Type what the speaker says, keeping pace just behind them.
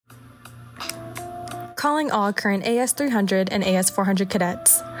Calling all current AS300 and AS400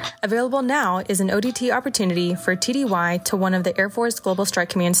 cadets. Available now is an ODT opportunity for TDY to one of the Air Force Global Strike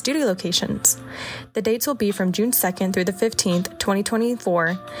Command studio locations. The dates will be from June 2nd through the 15th,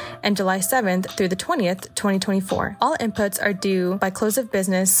 2024, and July 7th through the 20th, 2024. All inputs are due by close of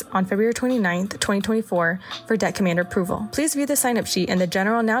business on February 29th, 2024 for Det Commander approval. Please view the sign-up sheet in the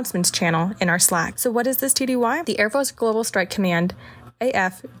General Announcements channel in our Slack. So what is this TDY? The Air Force Global Strike Command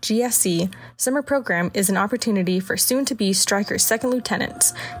AFGSC summer program is an opportunity for soon-to-be Striker second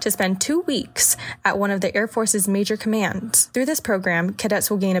lieutenants to spend 2 weeks at one of the Air Force's major commands. Through this program,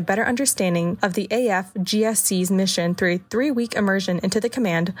 cadets will gain a better understanding of the AFGSC's mission through a 3-week immersion into the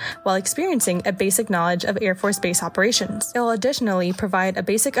command while experiencing a basic knowledge of Air Force base operations. It will additionally provide a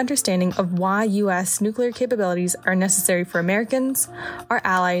basic understanding of why U.S. nuclear capabilities are necessary for Americans, our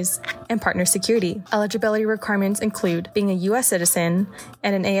allies, and partner security. Eligibility requirements include being a U.S. citizen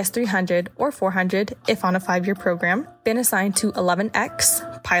and an AS300 or 400 if on a 5-year program, been assigned to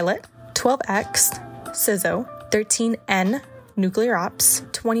 11X, pilot, 12X, CISO, 13N, nuclear ops,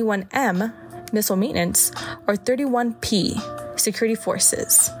 21M, missile maintenance, or 31P, security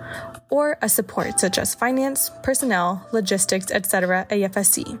forces, or a support such as finance, personnel, logistics, etc.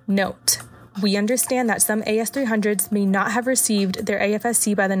 AFSC. Note: we understand that some AS300s may not have received their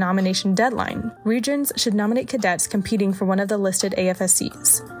AFSC by the nomination deadline. Regions should nominate cadets competing for one of the listed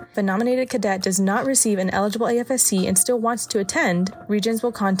AFSCs. If a nominated cadet does not receive an eligible AFSC and still wants to attend, regions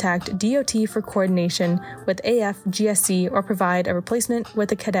will contact DOT for coordination with AFGSC or provide a replacement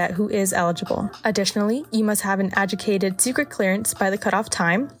with a cadet who is eligible. Additionally, you must have an adjudicated secret clearance by the cutoff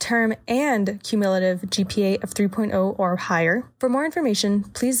time, term, and cumulative GPA of 3.0 or higher. For more information,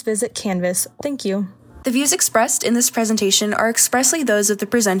 please visit Canvas. Thank you. The views expressed in this presentation are expressly those of the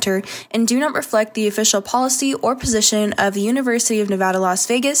presenter and do not reflect the official policy or position of the University of Nevada, Las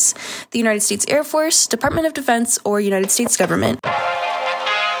Vegas, the United States Air Force, Department of Defense, or United States government.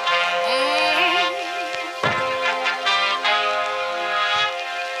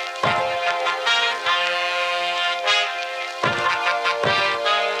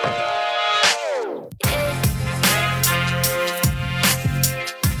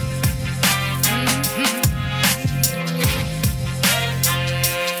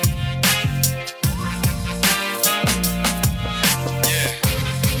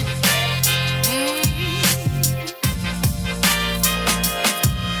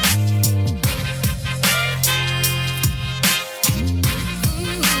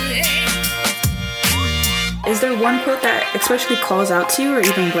 Is there one quote that especially calls out to you or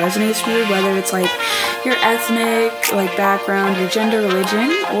even resonates for you, whether it's like your ethnic background, your gender, religion,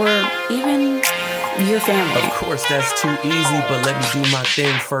 or even your family? Of course, that's too easy, but let me do my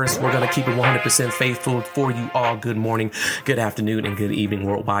thing first. We're going to keep it 100% faithful for you all. Good morning, good afternoon, and good evening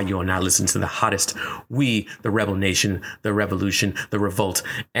worldwide. You are now listening to the hottest, we, the Rebel Nation, the Revolution, the Revolt,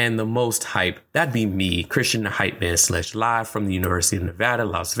 and the most hype. That'd be me, Christian the Hype Man / live from the University of Nevada,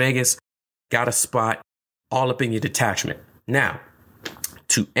 Las Vegas. Got a spot all up in your detachment. Now,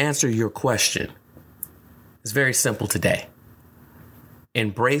 to answer your question, it's very simple today.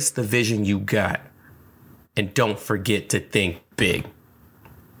 Embrace the vision you got and don't forget to think big.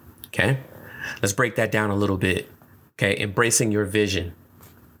 Okay? Let's break that down a little bit. Okay? Embracing your vision.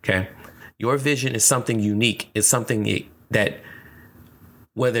 Okay? Your vision is something unique. It's something that,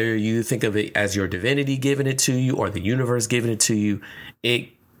 whether you think of it as your divinity giving it to you or the universe giving it to you,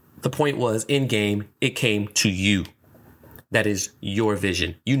 the point was, in game, it came to you. That is your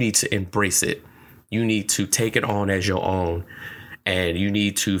vision. You need to embrace it. You need to take it on as your own. And you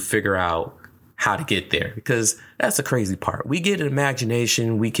need to figure out how to get there. Because that's the crazy part. We get an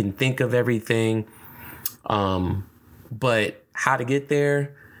imagination. We can think of everything. But how to get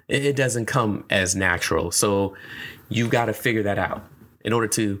there, it doesn't come as natural. So you've got to figure that out in order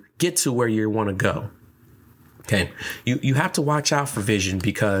to get to where you want to go. Okay, you have to watch out for vision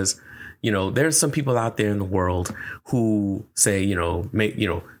because, there's some people out there in the world who say,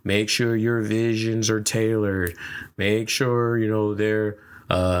 make sure your visions are tailored. Make sure, they're,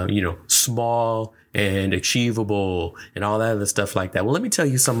 small and achievable and all that other stuff like that. Well, let me tell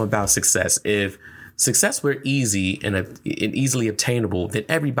you something about success. If success were easy and easily obtainable, then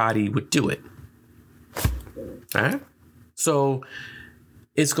everybody would do it. All right. So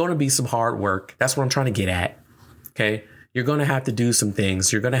it's going to be some hard work. That's what I'm trying to get at. Okay, you're going to have to do some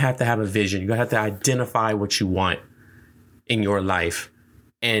things. You're going to have a vision. You're going to have to identify what you want in your life.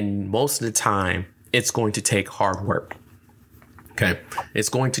 And most of the time, it's going to take hard work. Okay, it's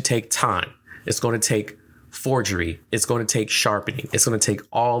going to take time. It's going to take forgery. It's going to take sharpening. It's going to take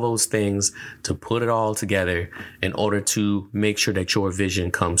all those things to put it all together in order to make sure that your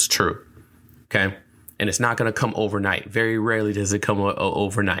vision comes true. Okay, and it's not going to come overnight. Very rarely does it come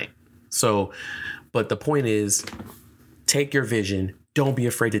overnight. So, but the point is, take your vision. Don't be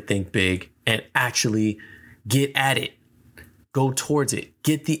afraid to think big and actually get at it. Go towards it.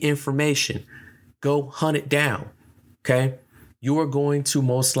 Get the information. Go hunt it down. Okay. You are going to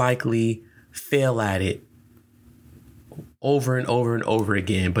most likely fail at it over and over and over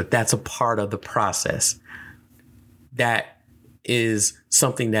again, but that's a part of the process. That is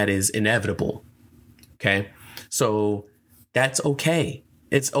something that is inevitable. Okay. So that's okay.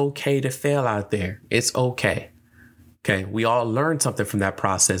 It's okay to fail out there. It's okay. Okay. We all learn something from that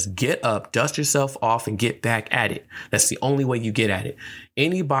process. Get up, dust yourself off, and get back at it. That's the only way you get at it.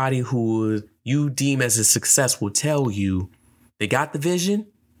 Anybody who you deem as a success will tell you they got the vision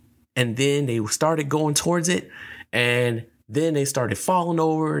and then they started going towards it, and then they started falling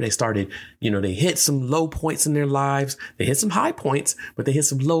over. They started, they hit some low points in their lives. They hit some high points, but they hit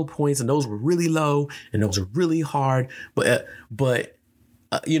some low points, and those were really low and those were really hard. But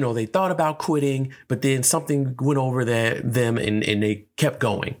they thought about quitting, but then something went over them and they kept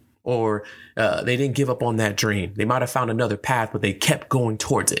going, or they didn't give up on that dream. They might have found another path, but they kept going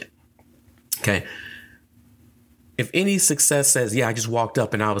towards it. Okay. If any success says, yeah, I just walked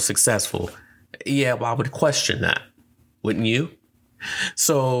up and I was successful. Yeah, well, I would question that. Wouldn't you?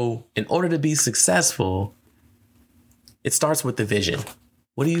 So in order to be successful, it starts with the vision.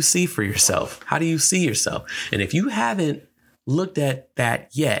 What do you see for yourself? How do you see yourself? And if you haven't looked at that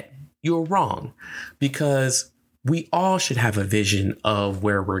yet, you're wrong, because we all should have a vision of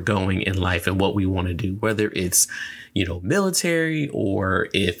where we're going in life and what we want to do, whether it's, military, or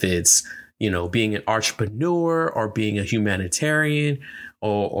if it's, being an entrepreneur or being a humanitarian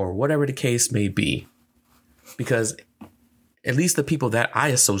or whatever the case may be. Because at least the people that I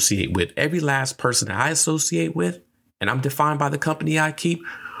associate with, every last person that I associate with, and I'm defined by the company I keep,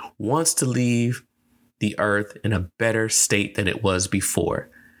 wants to leave the earth in a better state than it was before.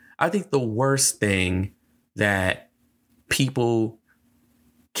 I think the worst thing that people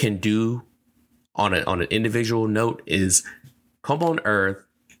can do on an individual note is come on earth,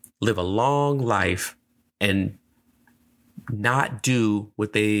 live a long life, and not do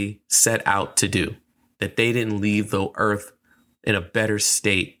what they set out to do. That they didn't leave the earth in a better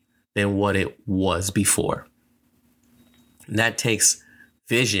state than what it was before. And that takes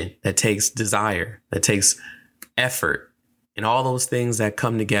vision, that takes desire, that takes effort, and all those things that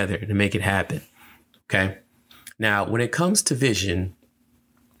come together to make it happen. Okay. Now, when it comes to vision,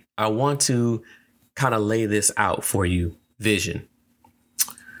 I want to kind of lay this out for you. Vision.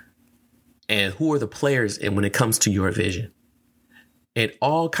 And who are the players and when it comes to your vision? It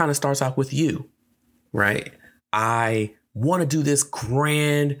all kind of starts out with you, right? I want to do this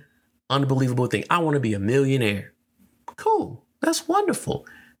grand, unbelievable thing. I want to be a millionaire. Cool. That's wonderful.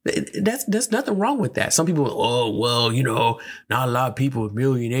 There's nothing wrong with that. Some people, not a lot of people are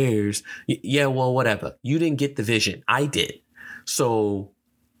millionaires. Yeah, well, whatever. You didn't get the vision. I did. So,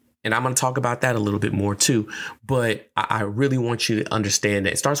 and I'm going to talk about that a little bit more too. But I really want you to understand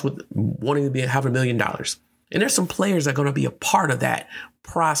that it starts with wanting to have $1 million. And there's some players that are going to be a part of that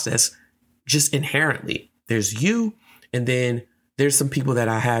process just inherently. There's you, and then there's some people that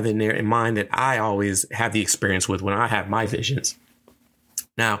I have in there in mind that I always have the experience with when I have my visions.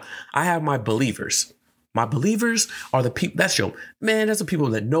 Now, I have my believers. My believers are the people that's the people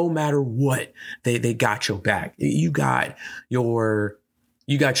that no matter what, they got your back. You got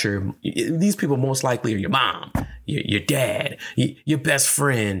these people most likely are your mom, your dad, your best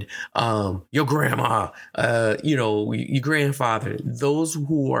friend, your grandma, your grandfather. Those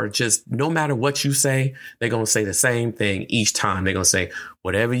who are just, no matter what you say, they're going to say the same thing each time. They're going to say,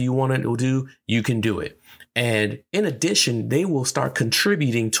 whatever you want to do, you can do it. And in addition, they will start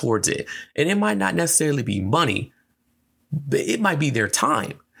contributing towards it. And it might not necessarily be money, but it might be their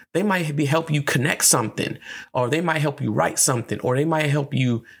time. They might help you connect something, or they might help you write something, or they might help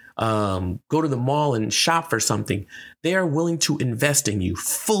you go to the mall and shop for something. They are willing to invest in you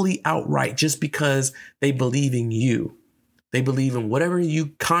fully outright just because they believe in you. They believe in whatever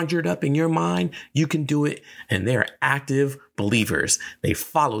you conjured up in your mind, you can do it. And they're active believers. They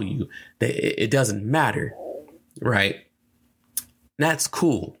follow you. It doesn't matter, right? That's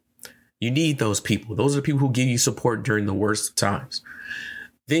cool. You need those people. Those are the people who give you support during the worst times.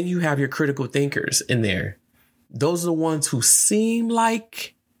 Then you have your critical thinkers in there. Those are the ones who seem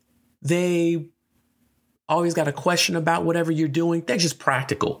like they always got a question about whatever you're doing. They're just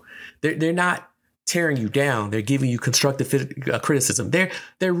practical. They're not tearing you down. They're giving you constructive criticism.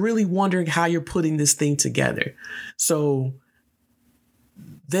 They're really wondering how you're putting this thing together. So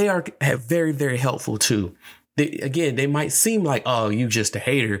they are very, very helpful too. they might seem like, oh, you just a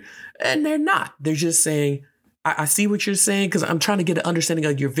hater. And they're not. They're just saying, I see what you're saying because I'm trying to get an understanding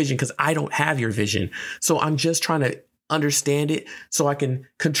of your vision because I don't have your vision. So I'm just trying to understand it so I can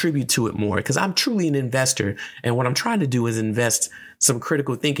contribute to it more because I'm truly an investor. And what I'm trying to do is invest some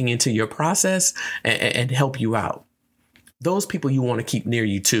critical thinking into your process and help you out. Those people you want to keep near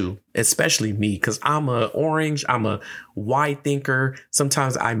you too, especially me, because I'm a orange. I'm a wide thinker.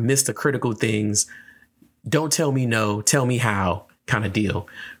 Sometimes I miss the critical things. Don't tell me no, tell me how kind of deal.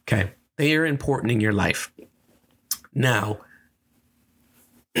 Okay. They are important in your life. Now,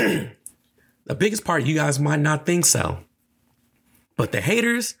 the biggest part, you guys might not think so, but the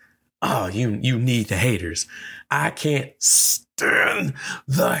haters, oh, you need the haters. I can't stand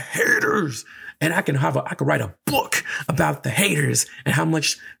the haters. And I could write a book about the haters and how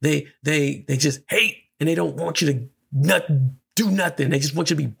much they just hate and they don't want you to do nothing. They just want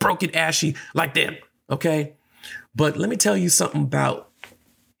you to be broken, ashy like them. Okay. But let me tell you something about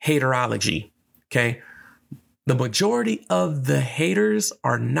haterology. Okay. The majority of the haters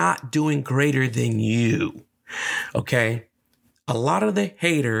are not doing greater than you. Okay. A lot of the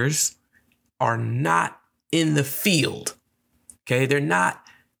haters are not in the field. Okay. They're not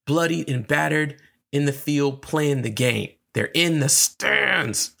bloodied and battered in the field playing the game. They're in the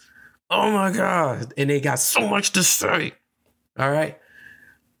stands. Oh my God. And they got so much to say. All right.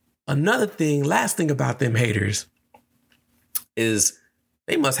 Last thing about them haters is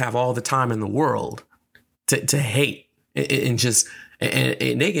they must have all the time in the world to hate and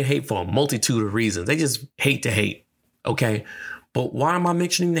they can hate for a multitude of reasons. They just hate to hate. Okay. But why am I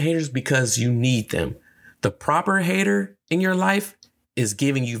mentioning the haters? Because you need them. The proper hater in your life is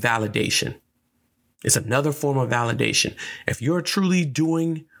giving you validation. It's another form of validation. If you're truly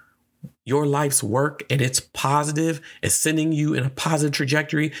doing your life's work and it's positive, it's sending you in a positive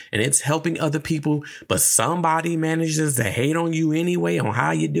trajectory and it's helping other people, but somebody manages to hate on you anyway on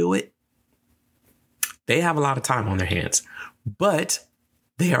how you do it, they have a lot of time on their hands, but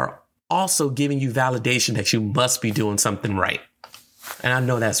they are also giving you validation that you must be doing something right. And I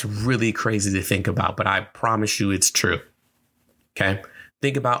know that's really crazy to think about, but I promise you it's true. Okay.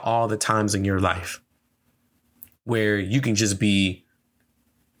 Think about all the times in your life where you can just be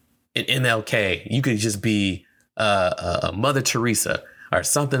an MLK. You could just be a Mother Teresa or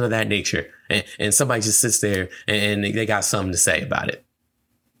something of that nature. And somebody just sits there and they got something to say about it.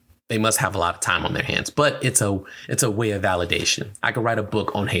 They must have a lot of time on their hands, but it's a way of validation. I could write a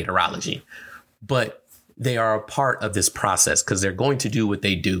book on haterology, but they are a part of this process because they're going to do what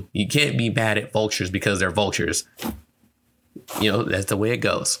they do. You can't be mad at vultures because they're vultures. You know, that's the way it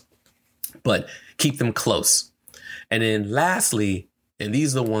goes. But keep them close. And then lastly, and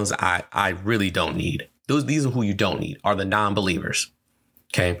these are the ones I really don't need. These are who you don't need, are the non-believers.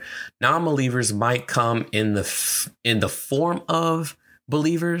 Okay. Non-believers might come in the form of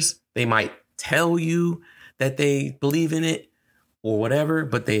believers. They might tell you that they believe in it or whatever,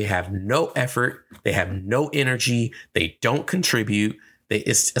 but they have no effort. They have no energy. They don't contribute.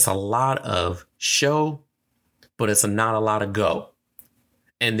 It's a lot of show, but it's not a lot of go.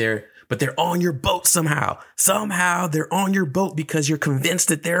 And they're on your boat somehow. Somehow they're on your boat because you're convinced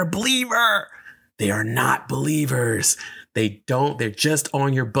that they're a believer. They are not believers. They're just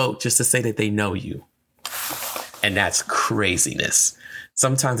on your boat just to say that they know you. And that's craziness.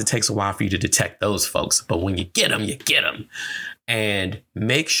 Sometimes it takes a while for you to detect those folks, but when you get them, you get them. And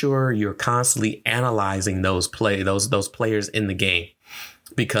make sure you're constantly analyzing those players in the game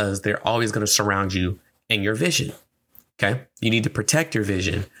because they're always going to surround you and your vision. Okay. You need to protect your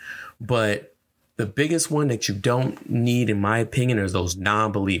vision. But the biggest one that you don't need, in my opinion, are those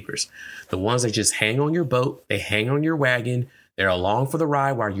non-believers. The ones that just hang on your boat. They hang on your wagon. They're along for the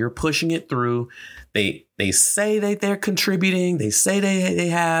ride while you're pushing it through. They say that they're contributing. They say they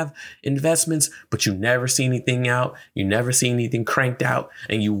have investments, but you never see anything out. You never see anything cranked out.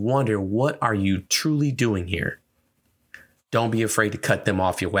 And you wonder, what are you truly doing here? Don't be afraid to cut them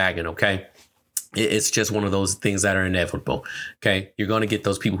off your wagon. OK, it's just one of those things that are inevitable. OK, you're going to get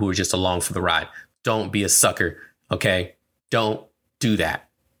those people who are just along for the ride. Don't be a sucker. OK, don't do that.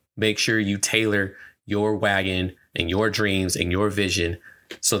 Make sure you tailor your wagon and your dreams and your vision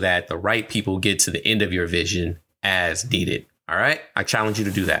so that the right people get to the end of your vision as needed. All right. I challenge you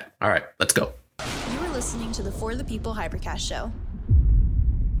to do that. All right, let's go. You are listening to the For the People Hypercast show.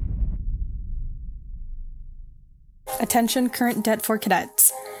 Attention current Det for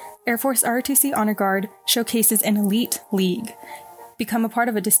cadets. Air Force ROTC Honor Guard showcases an elite league. Become a part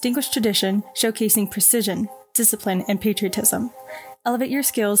of a distinguished tradition showcasing precision, discipline, and patriotism. Elevate your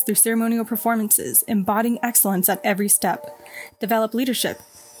skills through ceremonial performances, embodying excellence at every step. Develop leadership,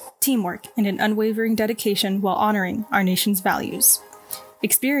 teamwork, and an unwavering dedication while honoring our nation's values.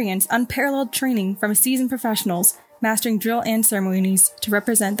 Experience unparalleled training from seasoned professionals, mastering drill and ceremonies to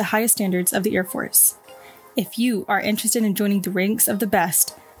represent the highest standards of the Air Force. If you are interested in joining the ranks of the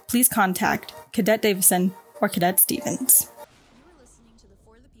best, please contact Cadet Davison or Cadet Stevens. You are listening to the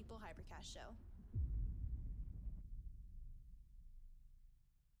For the People Hypercast show.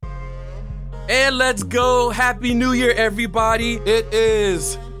 And let's go. Happy New Year, everybody. It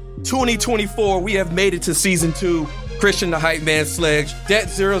is 2024. We have made it to season 2. Christian the Hype Man Sledge, Det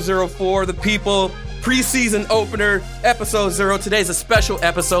 004, the people, preseason opener, episode 0. Today's a special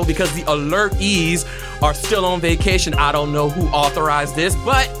episode because the alertees are still on vacation. I don't know who authorized this,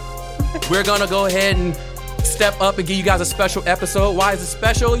 but we're gonna go ahead and step up and give you guys a special episode. Why is it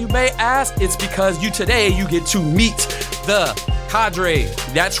special, you may ask? It's because today you get to meet the Cadre.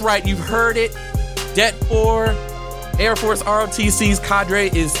 That's right, you've heard it. Det 4 Air Force ROTC's Cadre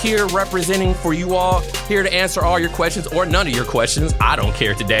is here representing for you all, here to answer all your questions or none of your questions. I don't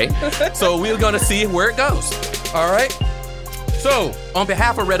care today. So we're going to see where it goes. All right. So on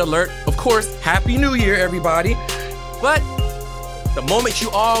behalf of Red Alert, of course, Happy New Year, everybody. But the moment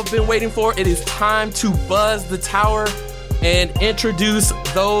you all been waiting for, it is time to buzz the tower and introduce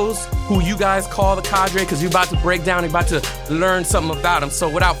those who you guys call the Cadre, because you're about to break down, you're about to learn something about them. So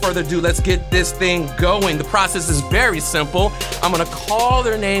without further ado, let's get this thing going. The process is very simple. I'm gonna call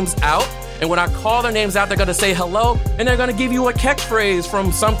their names out, and when I call their names out, they're gonna say hello, and they're gonna give you a catchphrase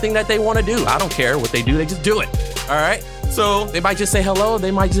from something that they wanna do. I don't care what they do, they just do it, all right? So they might just say hello,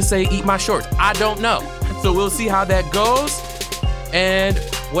 they might just say eat my shorts. I don't know. So we'll see how that goes. And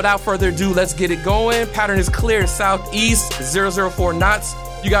without further ado, let's get it going. Pattern is clear, southeast, 004 knots.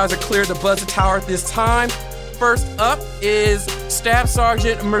 You guys are clear to buzz the tower at this time. First up is Staff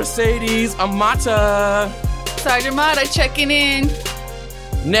Sergeant Mercedes Amata. Sergeant Amata checking in.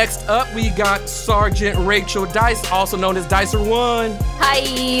 Next up, we got Sergeant Rachel Dice, also known as Dicer 1.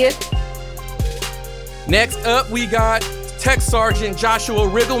 Hi. Next up, we got Tech Sergeant Joshua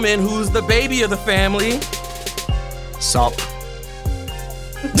Riggleman, who's the baby of the family. Sup.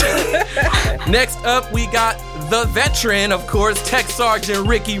 Next up, we got the veteran, of course, Tech Sergeant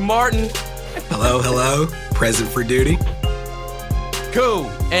Ricky Martin. Hello. Present for duty. Cool.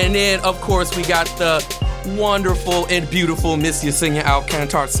 And then, of course, we got the wonderful and beautiful Miss Yesenia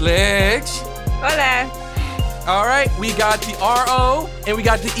Alcantar Sledge. Hola. All right, we got the RO and we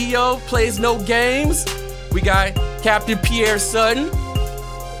got the EO, plays no games. We got Captain Pierre Sutton.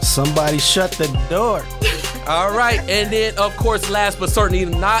 Somebody shut the door. All right, and then, of course, last but certainly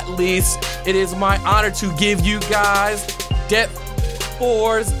not least, it is my honor to give you guys Det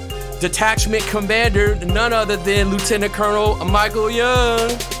 4's detachment commander, none other than Lieutenant Colonel Michael Young.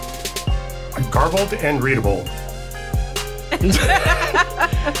 Garbled and readable.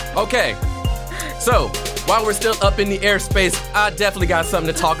 Okay, so while we're still up in the airspace, I definitely got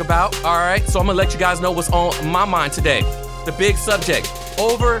something to talk about. All right, so I'm gonna let you guys know what's on my mind today. The big subject,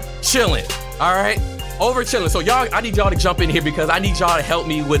 over chilling. All right. Over chilling. So y'all, I need y'all to jump in here because I need y'all to help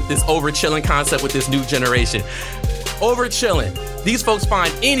me with this over chilling concept with this new generation. Over chilling. These folks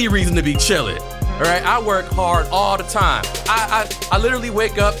find any reason to be chilling. All right. I work hard all the time. I literally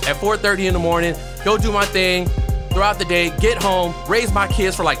wake up at 4:30 in the morning, go do my thing throughout the day, get home, raise my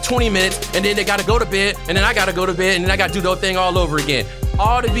kids for like 20 minutes, and then they got to go to bed, and then I got to go to bed, and then I got to do the thing all over again.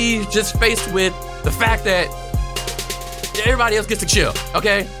 All to be just faced with the fact that everybody else gets to chill.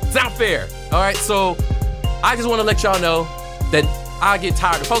 Okay. It's not fair. All right. So I just want to let y'all know that I get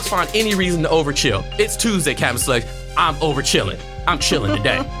tired. The folks find any reason to over chill. It's Tuesday, Captain Sledge. I'm over chilling. I'm chilling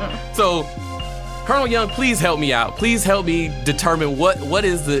today. So, Colonel Young, please help me out. Please help me determine what's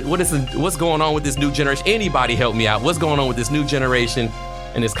going on with this new generation. Anybody help me out. What's going on with this new generation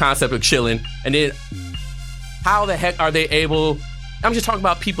and this concept of chilling? And then how the heck are they able, I'm just talking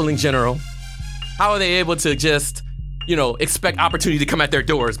about people in general. How are they able to just, expect opportunity to come at their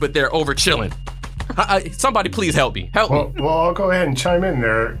doors, but they're over chilling? Somebody please help me. Help me. Well, I'll go ahead and chime in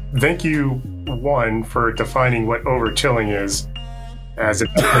there. Thank you, one, for defining what over chilling is as a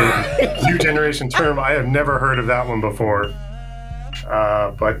new generation term. I have never heard of that one before.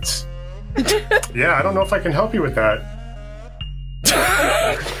 But yeah, I don't know if I can help you with that.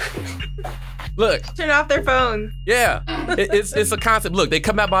 Look, turn off their phones. Yeah, it's a concept. Look, they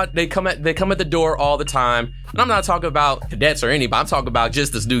come at the door all the time, and I'm not talking about cadets or anybody. I'm talking about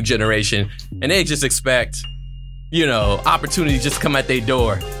just this new generation, and they just expect, opportunity just to come at their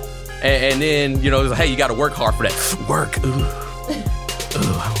door, and then hey, you got to work hard for that. Work. Ooh,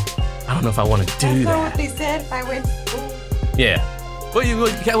 I don't know if I want to do that. That's not what they said if I went to school. Yeah. What do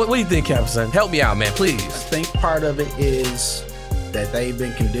you think, Captain? Help me out, man, please. I think part of it is that they've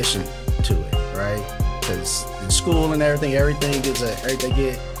been conditioned to it, right? Because in school and everything they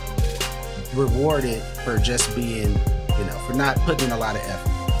get rewarded for just being, for not putting in a lot of effort.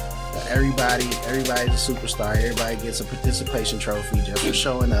 Everybody's a superstar. Everybody gets a participation trophy just for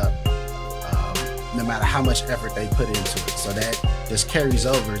showing up, no matter how much effort they put into it. So that just carries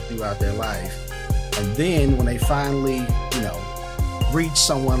over throughout their life. And then when they finally, reach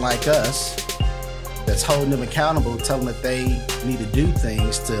someone like us that's holding them accountable, telling them that they need to do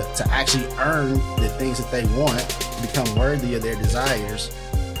things to actually earn the things that they want, become worthy of their desires,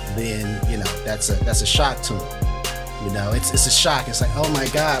 then, that's a shock to them. It's a shock. It's like, oh my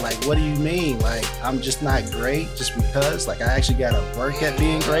God, like, what do you mean? Like, I'm just not great just because? Like, I actually got to work at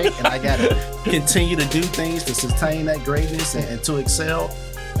being great, and I got to continue to do things to sustain that greatness and to excel.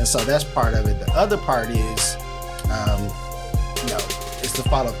 And so that's part of it. The other part is, it's the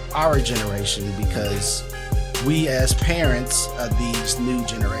fault of our generation, because we as parents of these new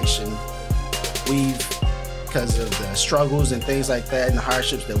generation, because of the struggles and things like that and the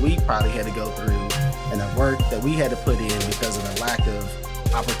hardships that we probably had to go through, and the work that we had to put in because of the lack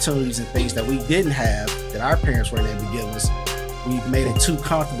of opportunities and things that we didn't have, that our parents weren't able to give us, we've made it too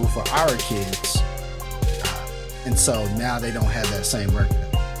comfortable for our kids. And so now they don't have that same work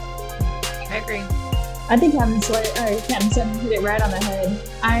ethic. I agree. I think Captain Sutton hit it right on the head.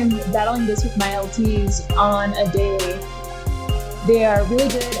 I'm battling this with my LTs on a daily. They are really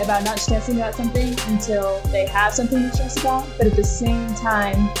good about not stressing about something until they have something to stress about, but at the same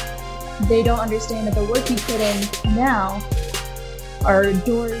time, they don't understand that the work you put in now are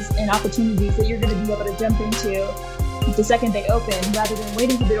doors and opportunities that you're going to be able to jump into the second they open, rather than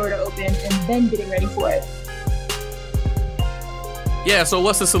waiting for the door to open and then getting ready for it. Yeah, so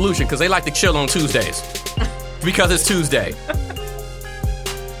what's the solution? Because they like to chill on Tuesdays. Because it's Tuesday.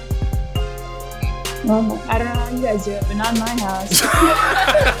 Well, I don't know how you guys do it, but not in my house.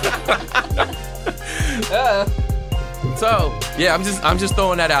 So, yeah, I'm just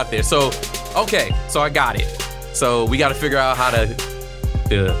throwing that out there. So, okay, so I got it. So we got to figure out how to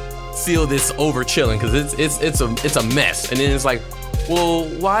seal this over chilling, because it's a mess. And then it's like, well,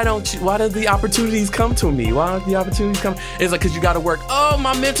 why do the opportunities come to me? Why don't the opportunities come? It's like, because you got to work. Oh,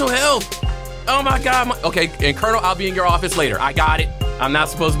 my mental health. Oh my God. Okay, and Colonel, I'll be in your office later. I got it. I'm not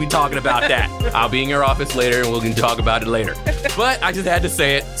supposed to be talking about that. I'll be in your office later, and we can talk about it later. But I just had to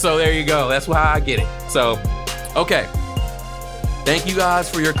say it. So there you go. That's why I get it. So, okay. Thank you guys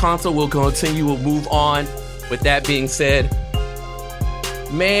for your consult. We'll continue. We'll move on. With that being said,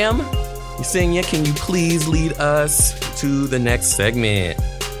 ma'am, Yesenia, can you please lead us to the next segment?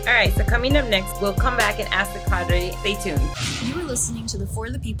 All right, so coming up next, we'll come back and ask the Cadre. Stay tuned. You are listening to the For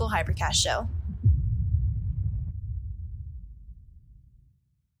the People Hypercast Show.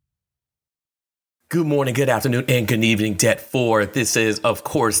 Good morning, good afternoon, and good evening, Det 4. This is, of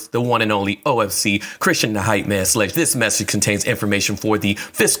course, the one and only OFC, Christian the Hype Man Sledge. This message contains information for the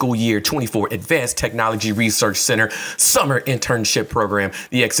fiscal year 24 Advanced Technology Research Center Summer Internship Program.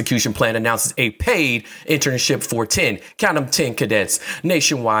 The execution plan announces a paid internship for 10 cadets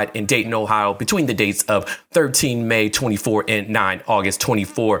nationwide in Dayton, Ohio, between the dates of 13 May 24 and 9 August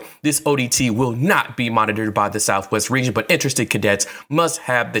 24. This ODT will not be monitored by the Southwest region, but interested cadets must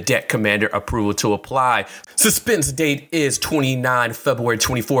have the Det Commander approval to apply. Suspense date is 29 February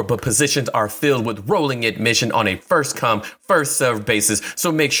 24, but positions are filled with rolling admission on a first come, first served basis.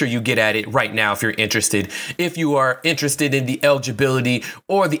 So make sure you get at it right now if you're interested. If you are interested in the eligibility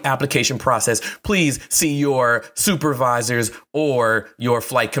or the application process, please see your supervisors or your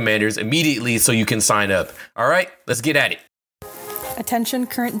flight commanders immediately so you can sign up. All right, let's get at it. Attention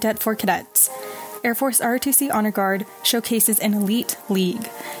current Det 4 cadets. Air Force ROTC Honor Guard showcases an elite league.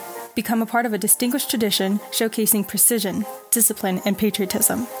 Become a part of a distinguished tradition showcasing precision, discipline, and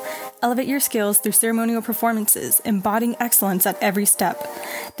patriotism. Elevate your skills through ceremonial performances, embodying excellence at every step.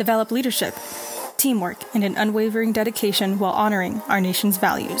 Develop leadership, teamwork, and an unwavering dedication while honoring our nation's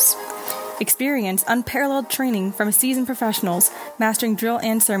values. Experience unparalleled training from seasoned professionals, mastering drill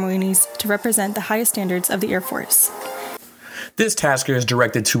and ceremonies to represent the highest standards of the Air Force. This tasker is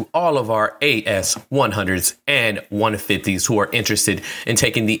directed to all of our AS 100s and 150s who are interested in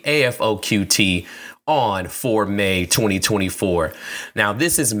taking the AFOQT on for May 2024. Now,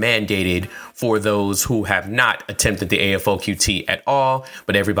 this is mandated for those who have not attempted the AFOQT at all,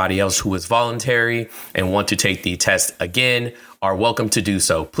 but everybody else who is voluntary and want to take the test again are welcome to do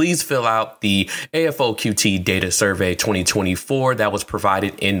so. Please fill out the AFOQT Data Survey 2024 that was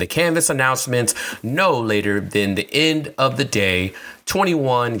provided in the Canvas announcements no later than the end of the day,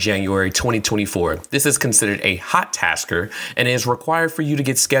 21 January 2024. This is considered a hot tasker and is required for you to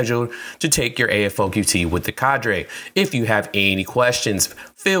get scheduled to take your AFOQT with the Cadre. If you have any questions,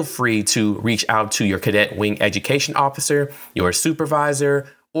 feel free to reach out to your Cadet Wing Education Officer, your supervisor,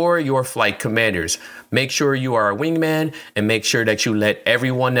 or your flight commanders. Make sure you are a wingman and make sure that you let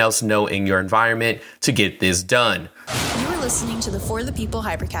everyone else know in your environment to get this done. You are listening to the For the People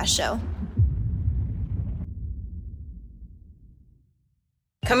Hypercast show.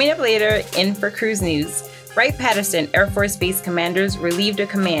 Coming up later in for cruise news, Wright-Patterson Air Force Base commanders relieved a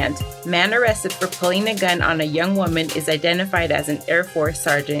command. Man arrested for pulling a gun on a young woman is identified as an Air Force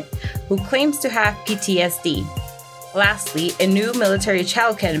sergeant who claims to have PTSD. Lastly, a new military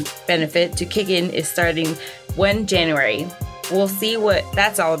child care benefit to kick in is starting 1 January. We'll see what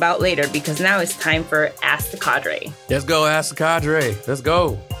that's all about later because now it's time for Ask the Cadre. Let's go, Ask the Cadre. Let's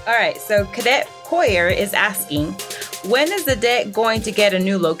go. All right, so Cadet Hoyer is asking, when is the deck going to get a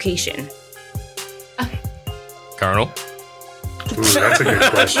new location? Colonel? Ooh, that's a good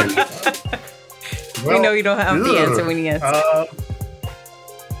question. We know you don't have the answer when you answer.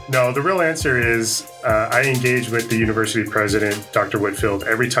 No, the real answer is I engage with the university president, Dr. Whitfield,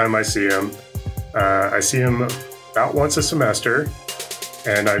 every time I see him. I see him about once a semester,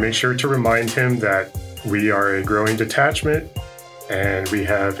 and I make sure to remind him that we are a growing detachment and we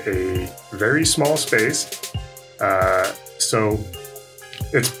have a very small space. So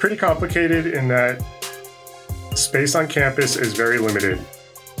it's pretty complicated in that space on campus is very limited.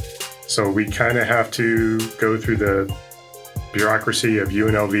 So we kind of have to go through the bureaucracy of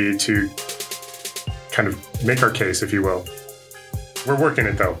UNLV to kind of make our case, if you will. We're working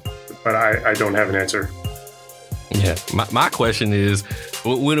it though, but I don't have an answer. Yeah, my question is,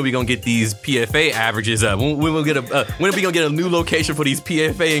 when are we gonna get these PFA averages up? When are we gonna get a new location for these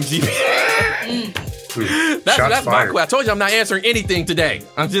PFA and GPA? That's my question. I told you I'm not answering anything today.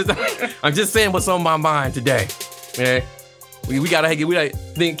 I'm just saying what's on my mind today. Yeah, we gotta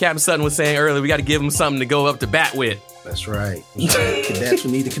think Captain Sutton was saying earlier. We got to give them something to go up to bat with. That's right. Cadets,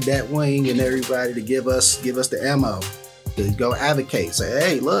 we need the cadet wing and everybody to give us the ammo to go advocate. Say,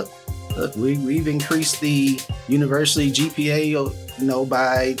 hey, look, we've increased the university GPA,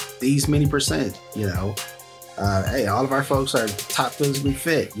 by these many percent. Hey, all of our folks are top physically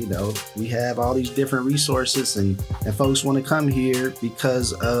fit. We have all these different resources, and folks want to come here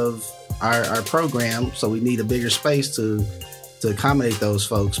because of our program. So we need a bigger space to accommodate those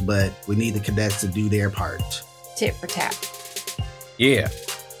folks, but we need the cadets to do their part. Tit for tat. Yeah.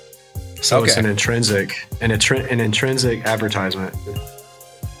 So It's an intrinsic advertisement.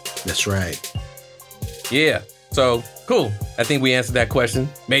 That's right. Yeah. So cool. I think we answered that question.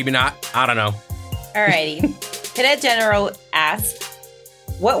 Maybe not. I don't know. Alrighty. Cadet General asks,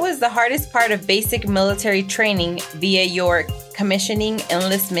 what was the hardest part of basic military training via your commissioning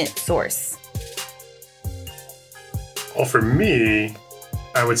enlistment source? Well, for me,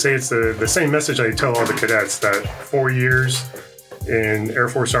 I would say it's the same message I tell all the cadets, that 4 years in Air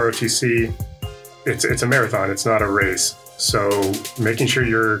Force ROTC, it's a marathon. It's not a race. So making sure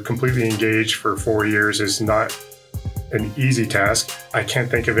you're completely engaged for 4 years is not an easy task. I can't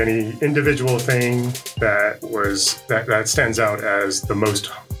think of any individual thing that stands out as the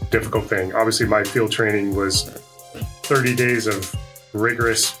most difficult thing. Obviously, my field training was 30 days of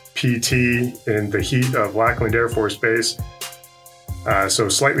rigorous PT in the heat of Lackland Air Force Base. So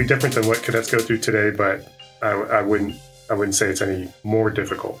slightly different than what cadets go through today, but I wouldn't say it's any more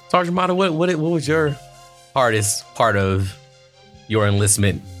difficult. Sergeant Mata, what was your hardest part of your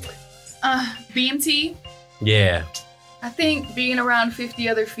enlistment? BMT. Yeah. I think being around 50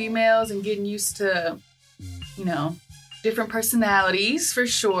 other females and getting used to, different personalities for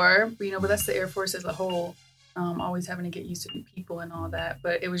sure. But that's the Air Force as a whole. Always having to get used to new people and all that.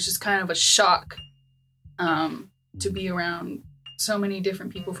 But it was just kind of a shock to be around so many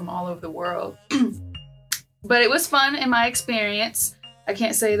different people from all over the world. But it was fun in my experience. I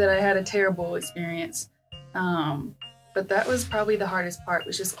can't say that I had a terrible experience. But that was probably the hardest part,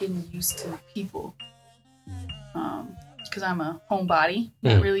 was just getting used to people. Because I'm a homebody,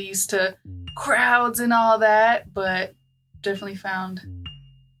 not really used to crowds and all that, but definitely found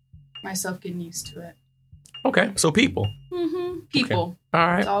myself getting used to it. Okay, so people. Mm-hmm. People. Okay. All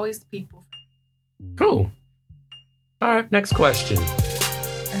right. It's always the people. Cool. All right, next question.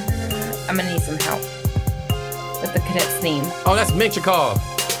 I'm going to need some help with the cadet's name. Oh, that's Menchikov.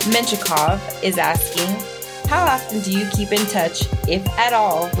 Menchikov is asking, how often do you keep in touch, if at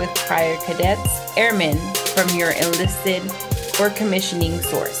all, with prior cadets, airmen from your enlisted or commissioning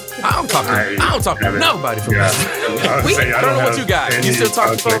source? I don't talk to nobody from that. I don't know what you got. You still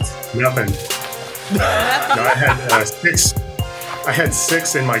talk to folks? Nothing. No, I had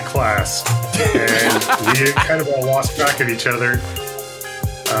six in my class, and we kind of all lost track of each other.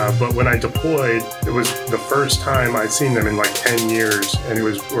 But when I deployed, it was the first time I'd seen them in like 10 years, and it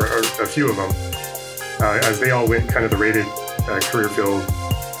was a few of them, as they all went kind of the rated career field.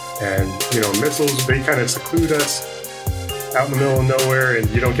 And, missiles, they kind of seclude us out in the middle of nowhere, and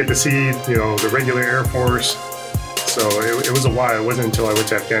you don't get to see, the regular Air Force. So it was a while. It wasn't until I went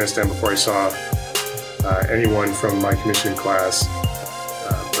to Afghanistan before I saw anyone from my commissioning class.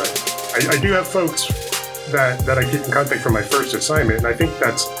 But I do have folks that I keep in contact from my first assignment, and I think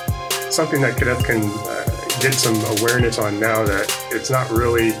that's something that cadets can get some awareness on now, that it's not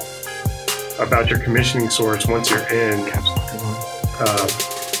really about your commissioning source once you're in.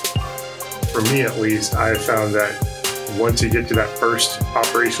 For me, at least, I have found that once you get to that first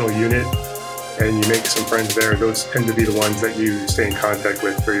operational unit and you make some friends there, those tend to be the ones that you stay in contact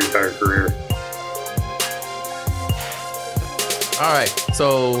with for your entire career. All right,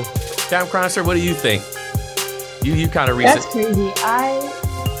 so Captain Chronister, what do you think? You kind of recent. That's crazy. I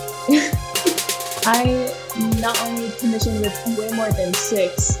not only commissioned with way more than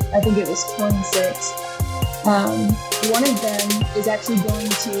 6, I think it was 26. One of them is actually going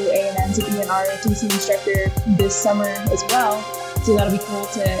to A&M to be an ROTC instructor this summer as well. So that'll be cool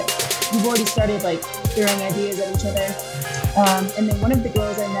we've already started throwing ideas at each other. And then one of the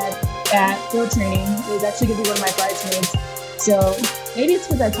girls I met at field training is actually going to be one of my bridesmaids. So maybe it's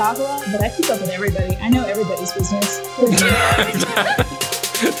because I talk a lot, but I keep up with everybody. I know everybody's business.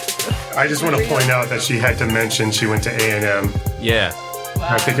 I just want to point out that she had to mention she went to A&M. Yeah. Wow.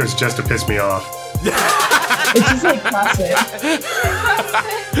 I think it was just to piss me off. It's just classic.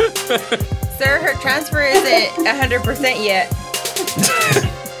 Sir, her transfer isn't 100% yet.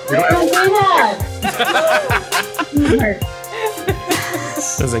 Don't say that.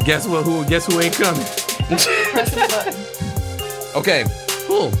 Does it guess who ain't coming? Press the button. Okay,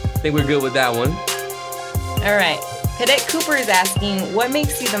 cool. I think we're good with that one. All right. Cadet Cooper is asking, what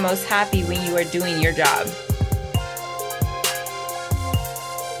makes you the most happy when you are doing your job?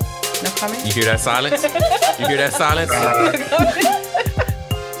 No comment? You hear that silence?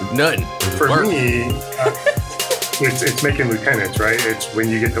 Nothing. For me, it's making lieutenants, right? It's when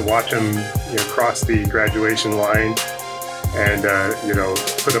you get to watch them, cross the graduation line and,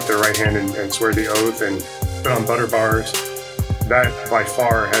 put up their right hand and swear the oath and put on butter bars. That by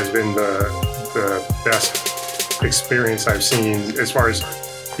far has been the best experience I've seen as far as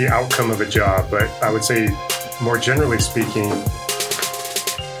the outcome of a job. But I would say, more generally speaking,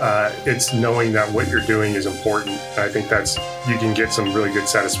 it's knowing that what you're doing is important. I think you can get some really good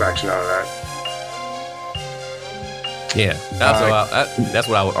satisfaction out of that. Yeah, that's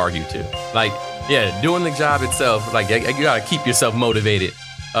what I would argue too. Doing the job itself, you gotta keep yourself motivated.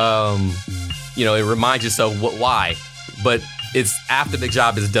 It reminds yourself why, but it's after the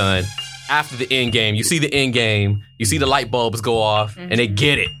job is done, after the end game. You see the end game, you see the light bulbs go off, and they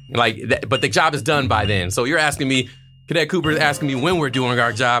get it. But the job is done by then. So you're asking me, Cadet Cooper is asking me when we're doing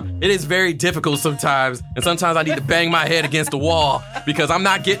our job. It is very difficult sometimes, and sometimes I need to bang my head against the wall because I'm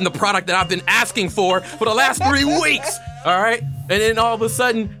not getting the product that I've been asking for the last 3 weeks. All right, and then all of a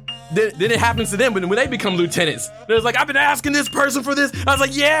sudden, then it happens to them when they become lieutenants. There's I've been asking this person for this. I was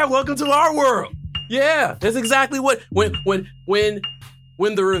like, yeah, welcome to our world. Yeah, that's exactly what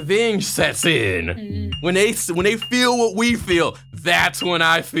when the revenge sets in, when they feel what we feel, that's when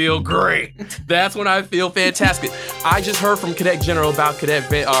I feel great. That's when I feel fantastic. I just heard from Cadet General about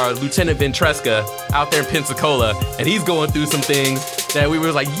Lieutenant Ventresca out there in Pensacola, and he's going through some things that we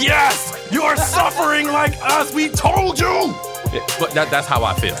were like, yes, you're suffering like us. We told you. But that's how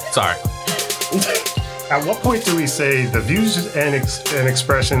I feel. Sorry. At what point do we say the views and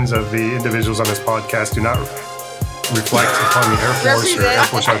expressions of the individuals on this podcast do not reflect upon the Air Force or Air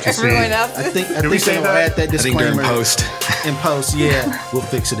Force ROTC? I think we'll add that disclaimer. I think they're in post. In post, yeah. We'll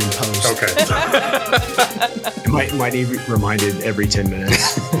fix it in post. Okay. might need reminded every 10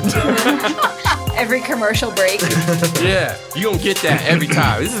 minutes. Every commercial break. Yeah, you gonna get that every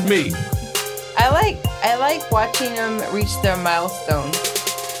time. This is me. I like watching them reach their milestones.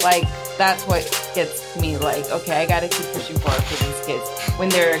 That's what gets me okay, I gotta keep pushing forward for these kids. When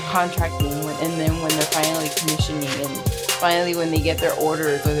they're contracting, and then when they're finally commissioning, and finally when they get their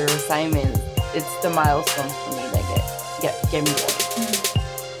orders or their assignments, it's the milestones for me that get me going.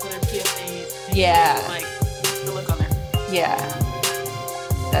 Or their PFAs. Yeah. The look on their face. Yeah.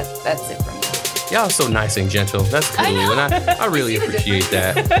 That's it for me. Y'all are so nice and gentle. That's cool. And I really appreciate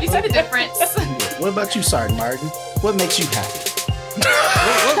that. You see the difference. What about you, Sergeant Martin? What makes you happy?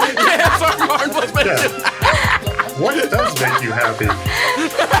 What does make you happy?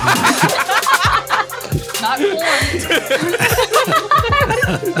 Not corn.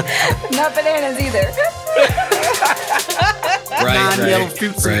 Not bananas either. Non-yellow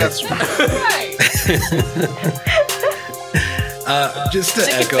fruits and nuts. Just to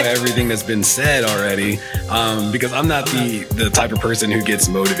echo everything that's been said already, because I'm not the type of person who gets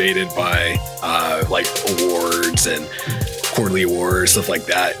motivated by like awards and quarterly awards, stuff like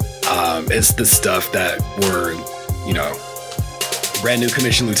that. It's the stuff that were, brand new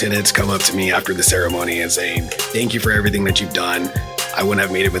commissioned lieutenants come up to me after the ceremony and saying, "Thank you for everything that you've done. I wouldn't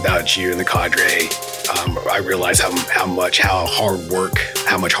have made it without you and the cadre. I realize how much hard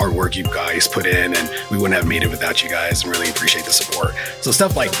work you guys put in, and we wouldn't have made it without you guys, and really appreciate the support." So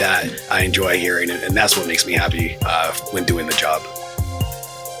stuff like that I enjoy hearing, and that's what makes me happy when doing the job.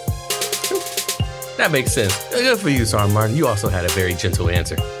 That makes sense. Good for you, Sergeant Martin. You also had a very gentle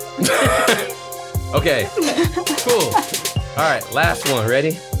answer. Okay, cool. All right, last one.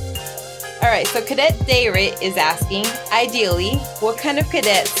 Ready? All right, so Cadet Dayrit is asking, ideally, what kind of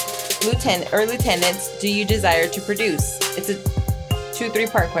cadets, lieutenants, do you desire to produce? It's a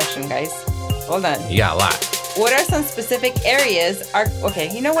 2-3-part question, guys. Hold on. You got a lot. What are some specific areas? Okay,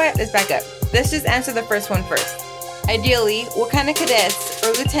 you know what? Let's back up. Let's just answer the first one first. Ideally, what kind of cadets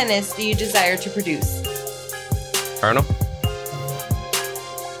or lieutenants do you desire to produce? Colonel?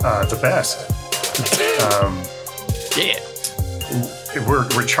 The best. Yeah.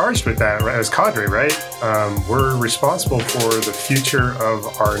 We're charged with that as cadre, right? We're responsible for the future of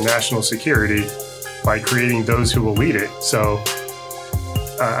our national security by creating those who will lead it. So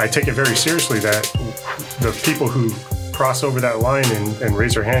I take it very seriously that the people who cross over that line and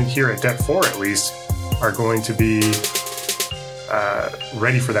raise their hand here at Det 4 at least are going to be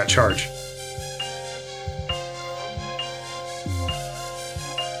ready for that charge.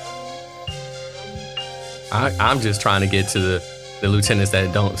 I'm just trying to get to the lieutenants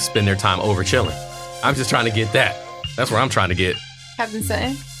that don't spend their time over chilling. I'm just trying to get that. That's where I'm trying to get. Captain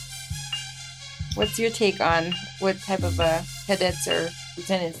Sutton, what's your take on what type of cadets or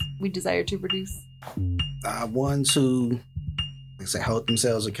lieutenants we desire to produce? Ones who, like I say, hold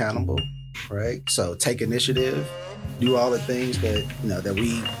themselves accountable, right? So take initiative, do all the things that that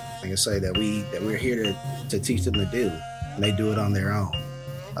we, like I say, that we're here to teach them to do, and they do it on their own.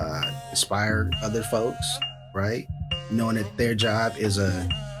 Inspire other folks, right? Knowing that their job is a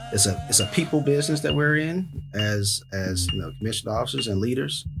people business that we're in as commissioned officers and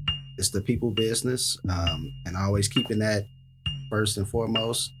leaders. It's the people business, and always keeping that first and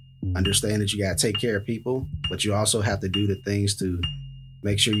foremost. Understand that you got to take care of people, but you also have to do the things to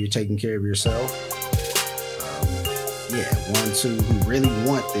make sure you're taking care of yourself. Ones who really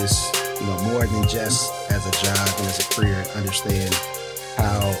want this, more than just as a job and as a career, understand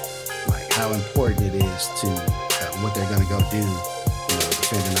how important it is to what they're going to go do,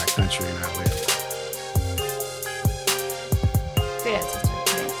 defending our country and our way of life. Great answer,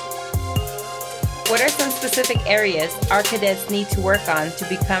 sir. What are some specific areas our cadets need to work on to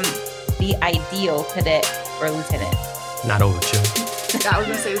become the ideal cadet or lieutenant? Not over chill. I was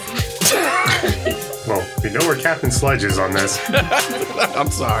going to say the same. Well, we know where Captain Sledge is on this.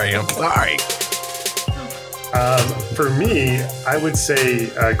 I'm sorry. For me, I would say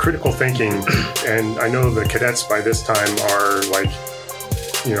critical thinking, and I know the cadets by this time are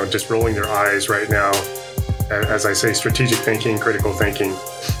just rolling their eyes right now as I say strategic thinking, critical thinking.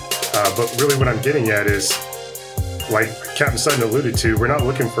 But really what I'm getting at is, like Captain Sutton alluded to, we're not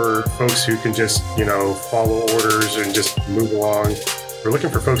looking for folks who can just, follow orders and just move along. We're looking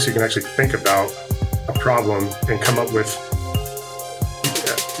for folks who can actually think about a problem and come up with,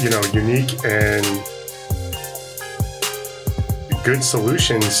 unique and good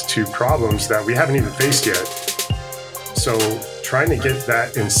solutions to problems that we haven't even faced yet. So trying to get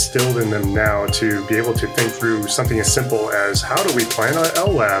that instilled in them now to be able to think through something as simple as how do we plan an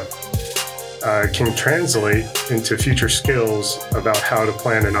LLAB can translate into future skills about how to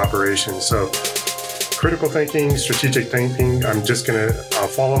plan an operation. So critical thinking, strategic thinking, I'll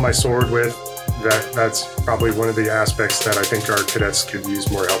follow my sword with. That's probably one of the aspects that I think our cadets could use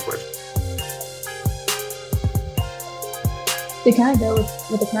more help with. To kind of go with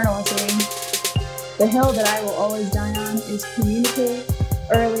what the Colonel was saying, the hill that I will always die on is communicate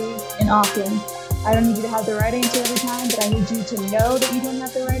early and often. I don't need you to have the right answer every time, but I need you to know that you don't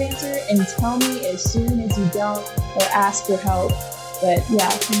have the right answer and tell me as soon as you don't or ask for help. But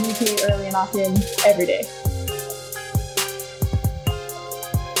yeah, communicate early and often every day.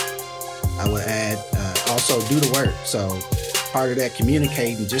 I would add also do the work. So part of that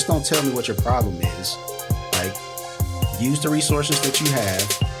communicating, just don't tell me what your problem is. use the resources that you have,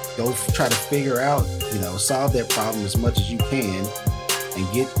 go try to figure out, solve that problem as much as you can,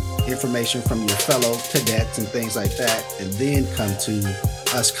 and get information from your fellow cadets and things like that, and then come to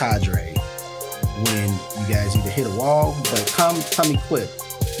us Cadre when you guys either hit a wall, but come equipped,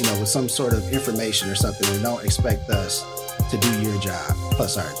 with some sort of information or something, and don't expect us to do your job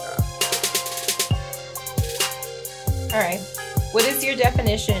plus our job. All right. What is your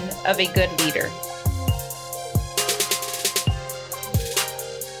definition of a good leader?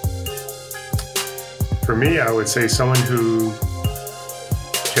 For me, I would say someone who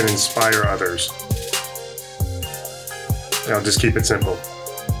can inspire others. And I'll just keep it simple.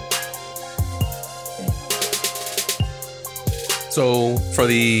 So for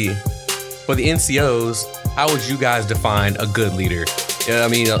the NCOs, how would you guys define a good leader? Yeah, I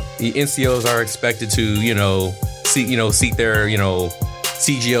mean, the NCOs are expected to, seek their,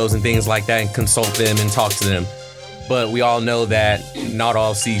 CGOs and things like that and consult them and talk to them. But we all know that not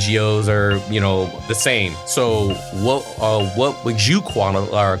all CGOs are, the same. So what would you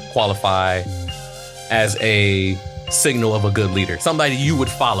qualify as a signal of a good leader? Somebody you would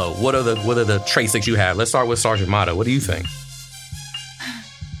follow. What are the traits that you have? Let's start with Sergeant Mata. What do you think?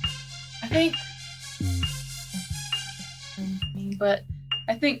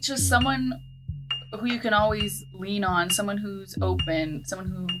 I think just someone who you can always lean on, someone who's open, someone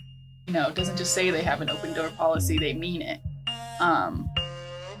who, doesn't just say they have an open door policy, they mean it.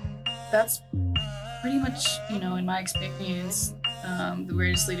 That's pretty much, in my experience, the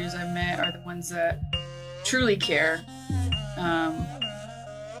greatest leaders I've met are the ones that truly care.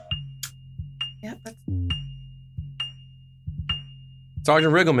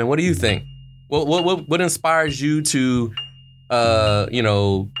 Sergeant Riggleman, what do you think? What inspires you to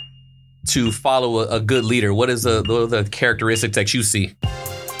to follow a good leader? What are the characteristics that you see?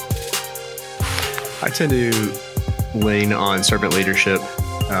 I tend to lean on servant leadership.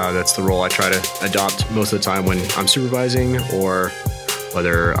 That's the role I try to adopt most of the time when I'm supervising or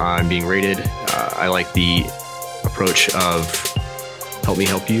whether I'm being rated. I like the approach of help me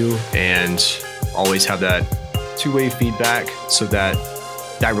help you and always have that two-way feedback so that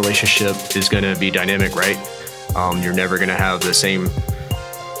relationship is going to be dynamic, right? You're never going to have the same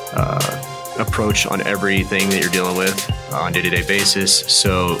approach on everything that you're dealing with on a day-to-day basis.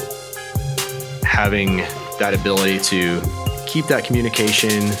 So having that ability to keep that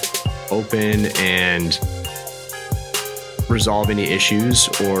communication open and resolve any issues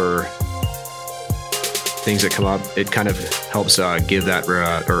or things that come up, it kind of helps give that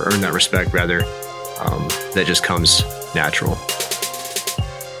or earn that respect, rather, that just comes natural.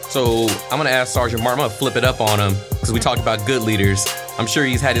 So I'm going to ask Sergeant Martin, I'm going to flip it up on him because we talked about good leaders. I'm sure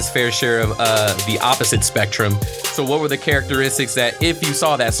he's had his fair share of the opposite spectrum. So what were the characteristics that, if you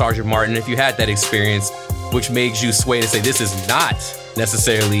saw that, Sergeant Martin, if you had that experience, which made you sway to say, this is not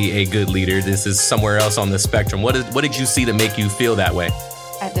necessarily a good leader, this is somewhere else on the spectrum? What did you see to make you feel that way?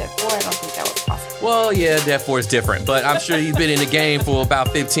 At Det 4, I don't think that was possible. Well, yeah, Det 4 is different, but I'm sure he's been in the game for about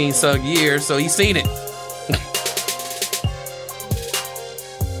 15 some years, so he's seen it.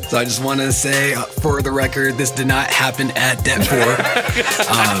 So I just want to say, for the record, this did not happen at Det 4.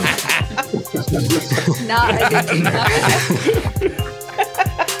 I did not.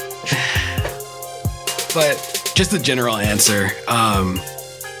 But just the general answer, I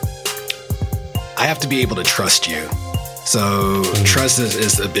have to be able to trust you. So trust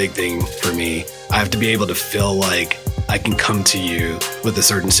is a big thing for me. I have to be able to feel like I can come to you with a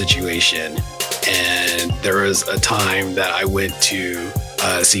certain situation. And there was a time that I went to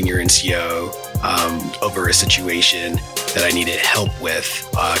a senior NCO over a situation that I needed help with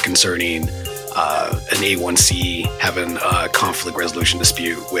concerning an A1C having a conflict resolution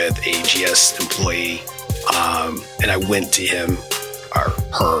dispute with a GS employee. And I went to him or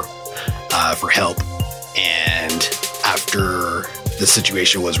her for help. And after the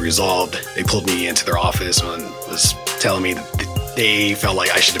situation was resolved, they pulled me into their office and was telling me that they felt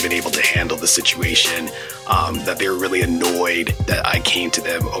like I should have been able to handle the situation, that they were really annoyed that I came to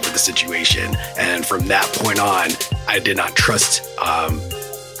them over the situation. And from that point on, I did not trust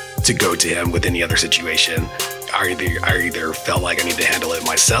to go to him with any other situation. I either felt like I need to handle it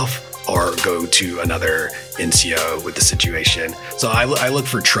myself or go to another NCO with the situation. So I look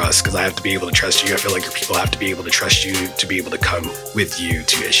for trust because I have to be able to trust you. I feel like your people have to be able to trust you to be able to come with you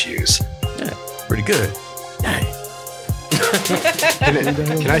to issues. Yeah, pretty good.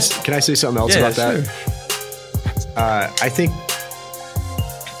 Can I say something else about that? I think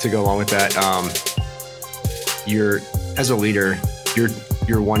to go along with that, you're as a leader,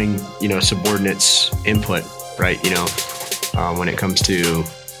 you're wanting subordinates' input, right? When it comes to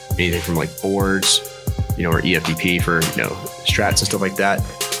anything from like boards or EFDP for, strats and stuff like that.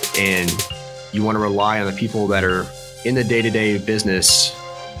 And you want to rely on the people that are in the day-to-day business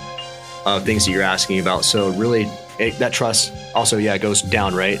of things that you're asking about. So really that trust also, goes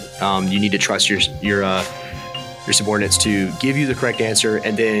down, right? You need to trust your subordinates to give you the correct answer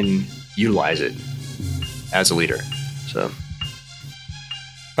and then utilize it as a leader. So.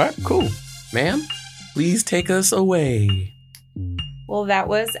 All right, cool. Ma'am, please take us away. Well, that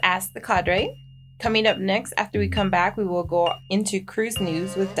was Ask the Cadre. Coming up next, after we come back, we will go into cruise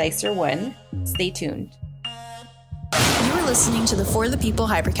news with Dicer One. Stay tuned. You are listening to the For the People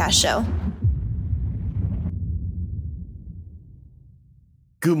Hypercast show.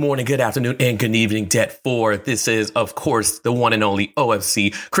 Good morning, good afternoon, and good evening, Det 4. This is, of course, the one and only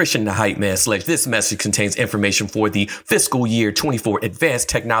OFC, Christian the Hype Man Sledge. This message contains information for the fiscal year 24 Advanced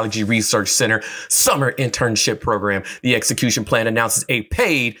Technology Research Center Summer Internship Program. The execution plan announces a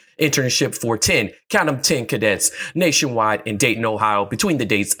paid internship for 10 cadets nationwide in Dayton, Ohio, between the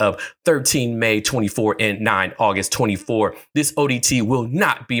dates of 13 May 24 and 9 August 24. This ODT will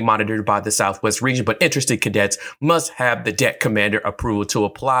not be monitored by the Southwest region, but interested cadets must have the Det Commander approval to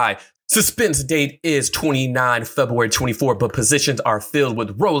apply. Suspense date is 29 February 24, but positions are filled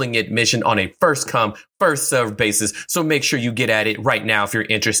with rolling admission on a first come, first served basis. So make sure you get at it right now if you're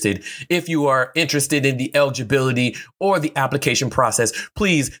interested. If you are interested in the eligibility or the application process,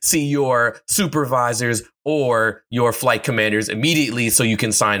 please see your supervisors or your flight commanders immediately so you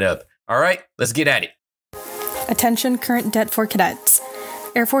can sign up. All right, let's get at it. Attention current Det 4 cadets.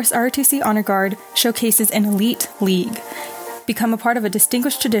 Air Force ROTC Honor Guard showcases an elite league. Become a part of a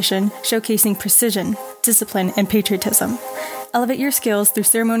distinguished tradition showcasing precision, discipline, and patriotism. Elevate your skills through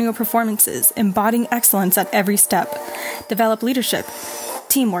ceremonial performances, embodying excellence at every step. Develop leadership,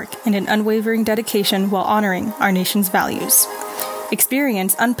 teamwork, and an unwavering dedication while honoring our nation's values.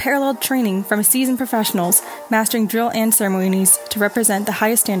 Experience unparalleled training from seasoned professionals, mastering drill and ceremonies to represent the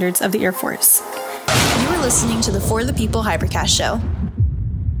highest standards of the Air Force. You are listening to the For the People Hypercast show.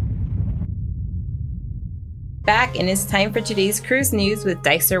 Back, and it's time for today's cruise news with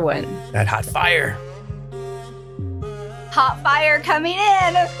Dicer One. That hot fire. Hot fire coming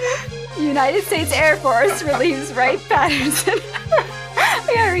in. United States Air Force relieves Wright-Patterson. I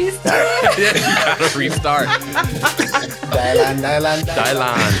gotta restart. Yeah, you gotta restart.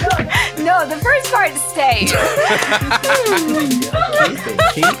 Dylan. No, the first part stay.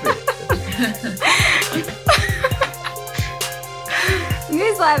 Keep it. You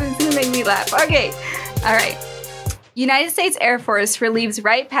guys laughing, it's gonna make me laugh. Okay, all right. United States Air Force relieves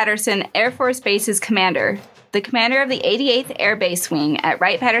Wright-Patterson Air Force Base's commander. The commander of the 88th Air Base Wing at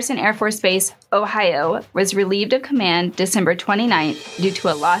Wright-Patterson Air Force Base, Ohio, was relieved of command December 29th due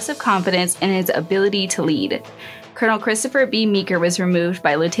to a loss of confidence in his ability to lead. Colonel Christopher B. Meeker was removed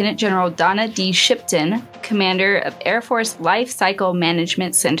by Lieutenant General Donna D. Shipton, commander of Air Force Life Cycle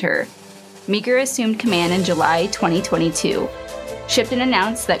Management Center. Meeker assumed command in July 2022. Shipton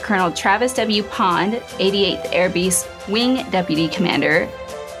announced that Colonel Travis W. Pond, 88th Air Base Wing Deputy Commander,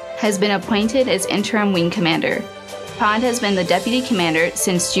 has been appointed as interim wing commander. Pond has been the deputy commander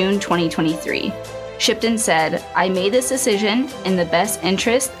since June 2023. Shipton said, "I made this decision in the best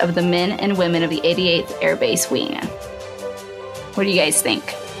interest of the men and women of the 88th Air Base Wing." What do you guys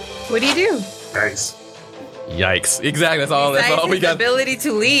think? What do you do? Nice. Yikes. Exactly. That's all we got. Ability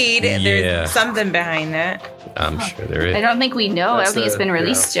to lead. Yeah. There's something behind that. I'm sure there is. I don't think we know. I don't think it's been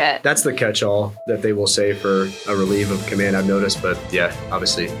released yet. That's the catch-all that they will say for a relief of command, I've noticed. But yeah,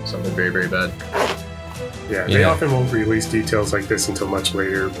 obviously something very, very bad. Yeah, they often won't release details like this until much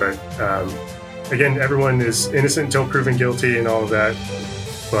later. But again, everyone is innocent until proven guilty and all of that.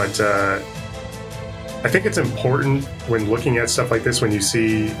 But I think it's important when looking at stuff like this, when you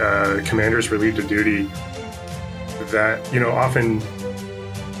see commanders relieved of duty, that, often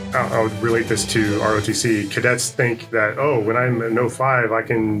I'll relate this to ROTC. Cadets think that, when I'm an 05, I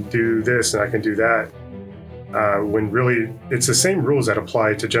can do this and I can do that. When really it's the same rules that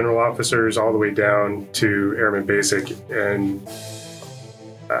apply to general officers all the way down to airman basic. And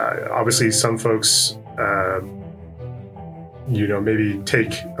obviously some folks, maybe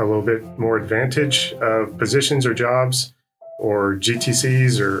take a little bit more advantage of positions or jobs or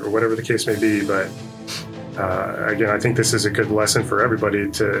GTCs or whatever the case may be. But again, I think this is a good lesson for everybody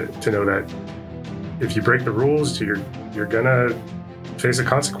to know that if you break the rules, you're gonna face the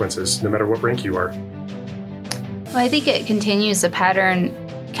consequences no matter what rank you are. Well, I think it continues the pattern.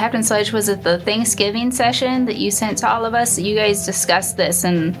 Captain Sledge, was it the Thanksgiving session that you sent to all of us? You guys discussed this,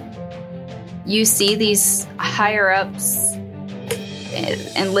 and you see these higher ups,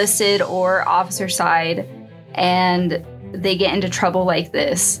 enlisted or officer side, and they get into trouble like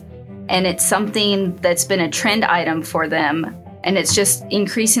this. and it's something that's been a trend item for them, and it's just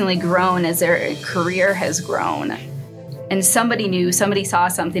increasingly grown as their career has grown. And somebody saw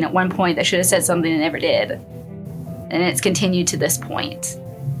something at one point that should have said something and never did. And it's continued to this point.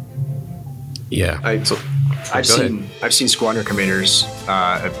 Yeah. I've seen squadron commanders.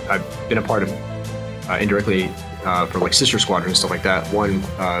 I've been a part of indirectly for like sister squadrons and stuff like that. One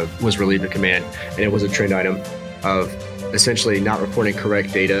was relieved of command, and it was a trend item of essentially not reporting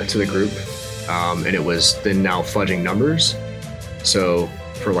correct data to the group, and it was then now fudging numbers. So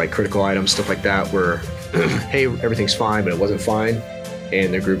for like critical items, stuff like that, where hey, everything's fine, but it wasn't fine,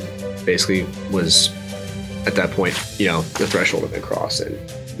 and the group basically was at that point, the threshold had been crossed, and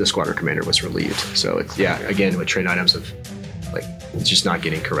the squadron commander was relieved. So it's again with trend items of like it's just not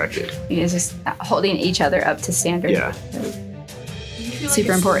getting corrected. It's just holding each other up to standard. Yeah.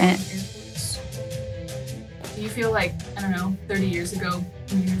 Super important. Do you feel like, I don't know, 30 years ago,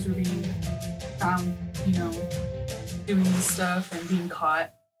 commanders were being found, doing this stuff and being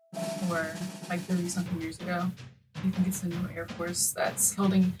caught, or like 30-something years ago? Do you think it's the new Air Force that's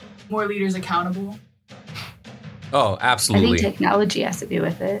holding more leaders accountable? Oh, absolutely. I think technology has to do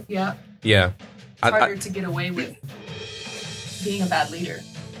with it. Yeah. Yeah. It's harder to get away with being a bad leader.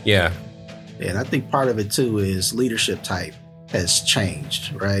 Yeah. And I think part of it too is leadership type has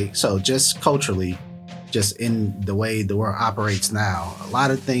changed, right? So just culturally, just in the way the world operates now, a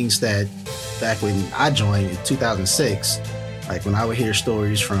lot of things that back when I joined in 2006, like when I would hear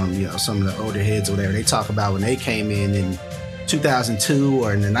stories from, some of the older heads or whatever, they talk about when they came in 2002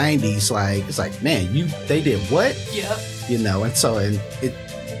 or in the 90s, like, it's like, man, they did what? Yep. And so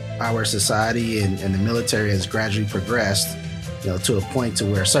our society and the military has gradually progressed, to a point to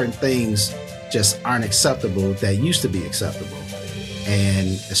where certain things just aren't acceptable that used to be acceptable. And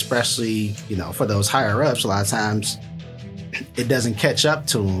especially, for those higher ups, a lot of times it doesn't catch up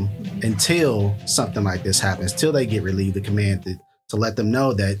to them until something like this happens, till they get relieved of command to let them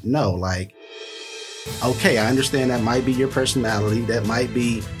know that, no, like, okay, I understand that might be your personality, that might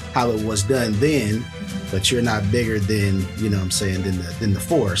be how it was done then, but you're not bigger than, than the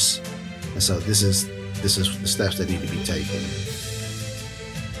force. And so this is the steps that need to be taken.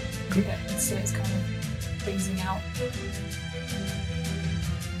 Yeah, it's kind of phasing out.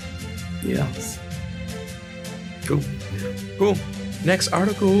 Yeah. Cool. Next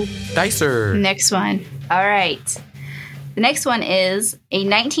article, Dicer. Next one. All right. The next one is a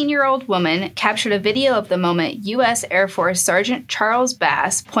 19-year-old woman captured a video of the moment U.S. Air Force Sergeant Charles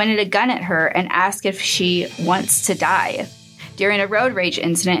Bass pointed a gun at her and asked if she wants to die during a road rage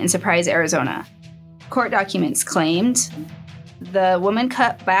incident in Surprise, Arizona. Court documents claimed the woman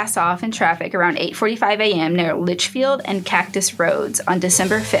cut Bass off in traffic around 8:45 a.m. near Litchfield and Cactus Roads on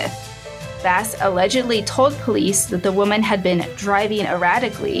December 5th. Bass allegedly told police that the woman had been driving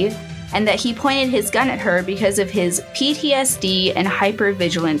erratically and that he pointed his gun at her because of his PTSD and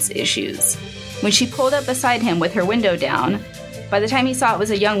hypervigilance issues. When she pulled up beside him with her window down, by the time he saw it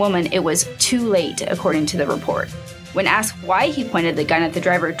was a young woman, it was too late, according to the report. When asked why he pointed the gun at the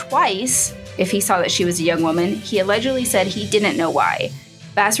driver twice, if he saw that she was a young woman, he allegedly said he didn't know why.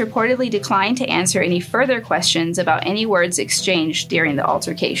 Bass reportedly declined to answer any further questions about any words exchanged during the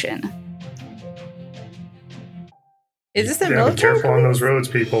altercation. Is this a military? Be careful on those roads,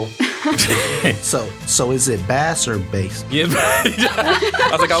 people. So is it Bass or Base? Yeah. I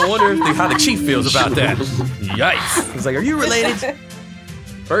was like, I wonder how the chief feels about that. Yikes. He's like, are you related?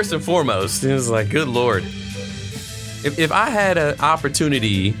 First and foremost, it was like, good Lord. If I had an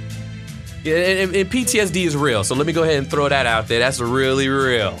opportunity, and PTSD is real, so let me go ahead and throw that out there. That's really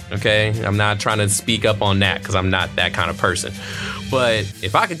real, okay? I'm not trying to speak up on that because I'm not that kind of person. But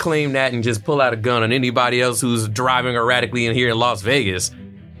if I could claim that and just pull out a gun on anybody else who's driving erratically in here in Las Vegas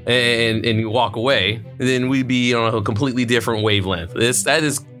and you walk away, then we'd be on a completely different wavelength. That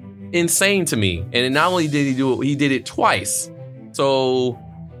is insane to me. And not only did he do it, he did it twice. So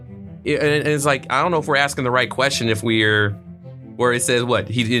it's like, I don't know if we're asking the right question if we're where it says what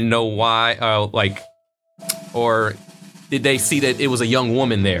he didn't know why, or did they see that it was a young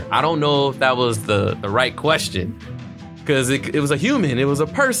woman there? I don't know if that was the right question. Because it was a human, it was a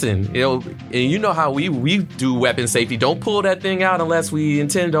person, and you know how we do weapon safety. Don't pull that thing out unless we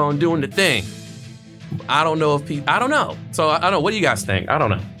intend on doing the thing. I don't know if I don't know. So I don't know. What do you guys think? I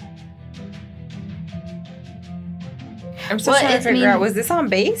don't know. I'm still trying to figure out, was this on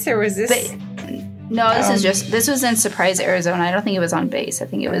base or was this? No, this was in Surprise, Arizona. I don't think it was on base. I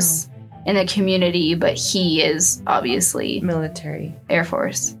think it was in the community, but he is obviously military, Air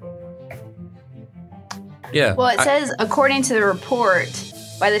Force. Yeah. Well, it says, according to the report,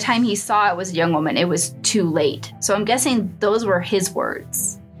 by the time he saw it was a young woman, it was too late. So I'm guessing those were his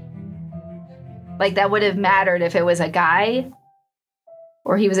words. Like, that would have mattered if it was a guy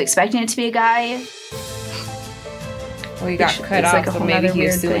or he was expecting it to be a guy. Well, he got cut off, like a so whole maybe nother he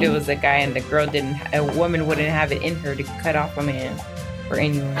weird assumed thing. it was a guy, and a woman wouldn't have it in her to cut off a man for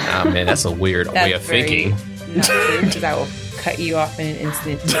anyone. Ah, man, that's a weird way of thinking. Not true, because I will cut you off in an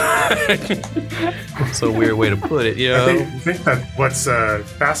instant. It's a weird way to put it, you know? I think that what's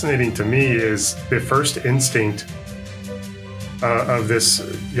fascinating to me is the first instinct of this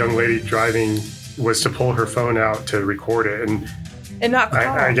young lady driving was to pull her phone out to record it, and not call.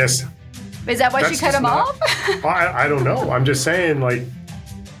 I guess. Is that why she cut him off? I don't know. I'm just saying, like,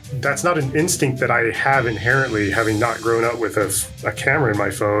 that's not an instinct that I have inherently, having not grown up with a camera in my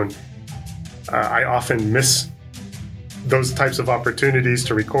phone. I often miss those types of opportunities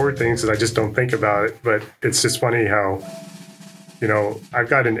to record things because I just don't think about it. But it's just funny how, you know, I've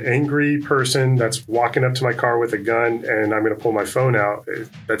got an angry person that's walking up to my car with a gun and I'm going to pull my phone out.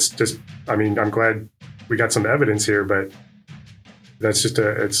 That's just, I mean, I'm glad we got some evidence here, but that's just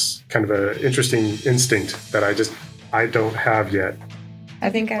it's kind of an interesting instinct that I don't have yet.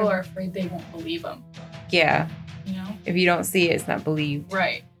 I think people are afraid they won't believe them. Yeah. You know? If you don't see it, it's not believed.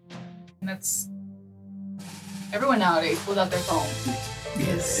 Right. And that's... Everyone nowadays pulls out their phone.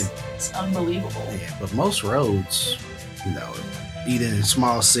 It's unbelievable. Yeah, but most roads, you know, even in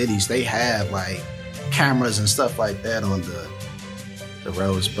small cities, they have like cameras and stuff like that on the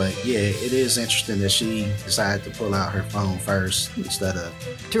roads. But yeah, it is interesting that she decided to pull out her phone first instead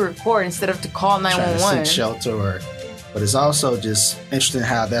of to record instead of to call trying to 911. seek shelter. But it's also just interesting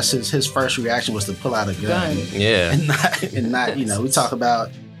how that's his first reaction was to pull out a gun. Yeah, and not you know, we talk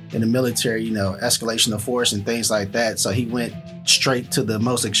about in the military, you know, escalation of force and things like that. So he went straight to the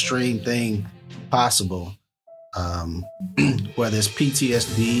most extreme thing possible. Whether it's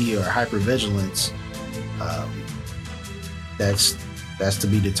PTSD or hypervigilance, that's to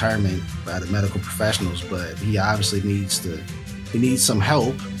be determined by the medical professionals. But he obviously needs some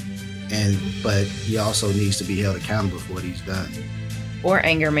help, but he also needs to be held accountable for what he's done. Or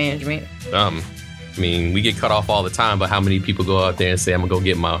anger management. I mean, we get cut off all the time, but how many people go out there and say, I'm gonna go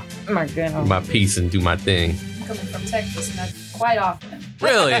get my piece and do my thing? I'm coming from Texas, and that's quite often.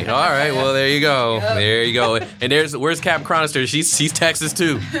 Really? All right. Well, there you go. Yep. There you go. And where's Cap Chronister? She's Texas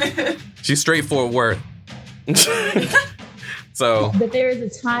too. She's straight Fort Worth. So. But there is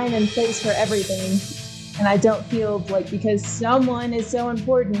a time and place for everything, and I don't feel like because someone is so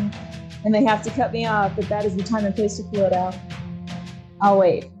important and they have to cut me off, that is the time and place to pull it out. I'll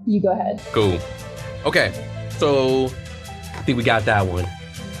wait. You go ahead. Cool. Okay, so I think we got that one.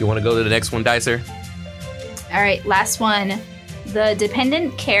 You want to go to the next one, Dicer? All right, last one. The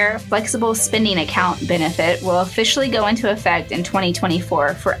Dependent Care Flexible Spending Account benefit will officially go into effect in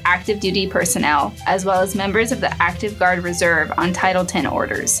 2024 for active duty personnel, as well as members of the Active Guard Reserve on Title X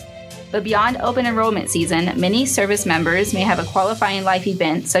orders. But beyond open enrollment season, many service members may have a qualifying life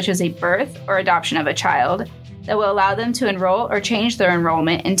event, such as a birth or adoption of a child, that will allow them to enroll or change their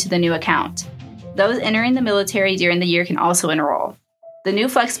enrollment into the new account. Those entering the military during the year can also enroll. The new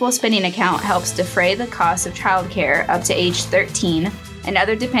flexible spending account helps defray the cost of childcare up to age 13 and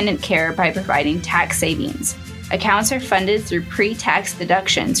other dependent care by providing tax savings. Accounts are funded through pre-tax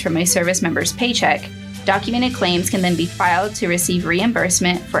deductions from a service member's paycheck. Documented claims can then be filed to receive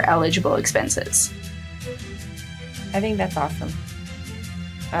reimbursement for eligible expenses. I think that's awesome.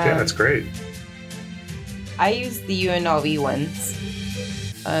 Yeah, that's great. I use the UNLV ones.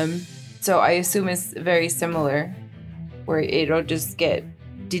 So I assume it's very similar, where it'll just get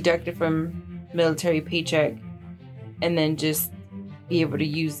deducted from military paycheck and then just be able to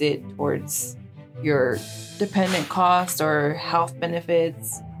use it towards your dependent costs or health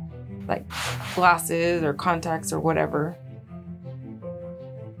benefits, like glasses or contacts or whatever.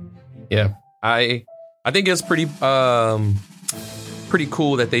 Yeah, I think it's pretty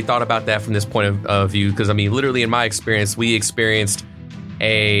cool that they thought about that from this point of view, because I mean, literally in my experience, we experienced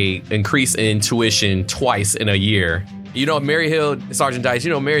a increase in tuition twice in a year. You know, Maryhill, Sergeant Dice,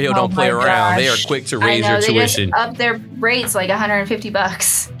 you know, Maryhill don't play around. They are quick to raise your tuition. They just up their rates like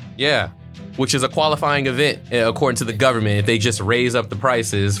 $150. Yeah, which is a qualifying event according to the government if they just raise up the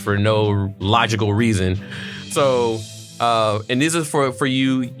prices for no logical reason. So, and this is for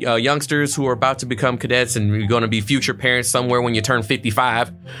you youngsters who are about to become cadets and you're going to be future parents somewhere when you turn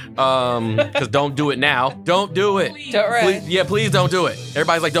 55. Because don't do it now. Don't do it. Please don't do it.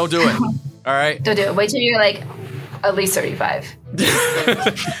 Everybody's like, don't do it. All right? Don't do it. Wait till you're like at least 35.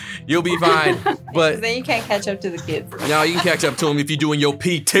 You'll be fine. But then you can't catch up to the kids. No, you can catch up to them if you're doing your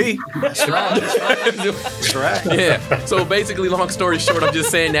PT. That's right. That's right. Yeah. So basically, long story short, I'm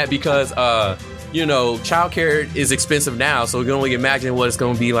just saying that because, you know, childcare is expensive now. So you can only imagine what it's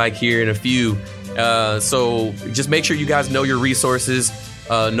going to be like here in a few So just make sure you guys know your resources,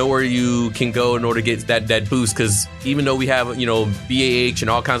 know where you can go in order to get that boost. Because even though we have, BAH and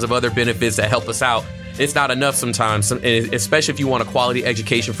all kinds of other benefits that help us out, it's not enough sometimes, and especially if you want a quality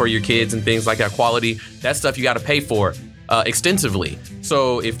education for your kids and things like that. That stuff you got to pay for extensively.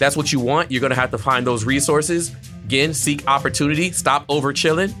 So if that's what you want, you're going to have to find those resources. Again, seek opportunity, stop over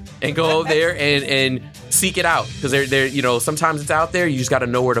chilling, and go over there and seek it out, because they're sometimes it's out there. You just got to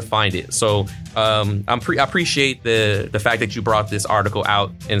know where to find it. So I appreciate the fact that you brought this article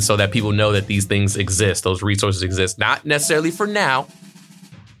out, and so that people know that these things exist, those resources exist, not necessarily for now,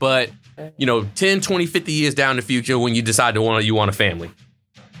 but 10, 20, 50 years down the future when you decide you want a family.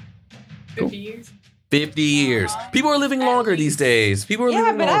 50 years? 50 years. People are living longer these days.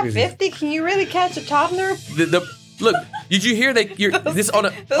 Yeah, but at 50, can you really catch a toddler? Look, did you hear that?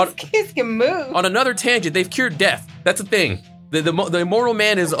 Those kids can move. On another tangent, they've cured death. That's a thing. The immortal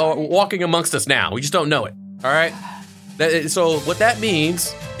man is walking amongst us now. We just don't know it. All right? So what that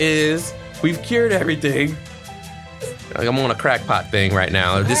means is we've cured everything. I'm on a crackpot thing right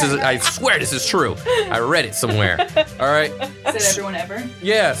now. I swear this is true. I read it somewhere. All right. Said everyone ever?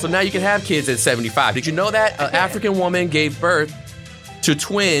 Yeah. So now you can have kids at 75. Did you know that an African woman gave birth to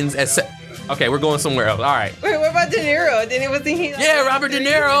twins at? Okay, we're going somewhere else. All right. Wait, what about De Niro? Wasn't he? Yeah, Robert De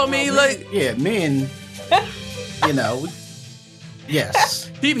Niro. Men.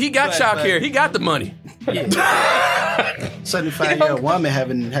 Yes. He got childcare. He got the money. Yeah. 75-year-old woman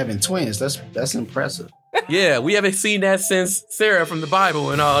having twins. That's impressive. Yeah, we haven't seen that since Sarah from the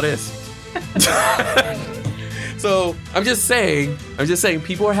Bible and all this. So I'm just saying,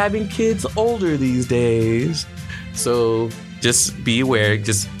 people are having kids older these days. So just be aware,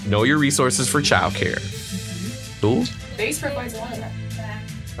 just know your resources for childcare. Cool? Facebook is one of them.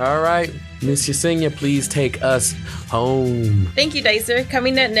 All right, Miss Yesenia, please take us home. Thank you, Dicer.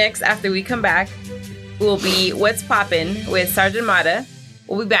 Coming up next after we come back will be What's Poppin' with Sergeant Mata.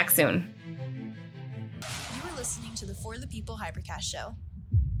 We'll be back soon. For the People Hypercast Show.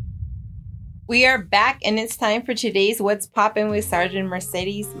 We are back, and it's time for today's What's Poppin' with Sergeant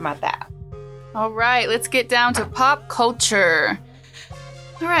Mercedes Mata. All right, let's get down to pop culture.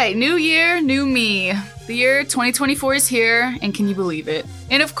 All right, new year, new me. The year 2024 is here, and can you believe it?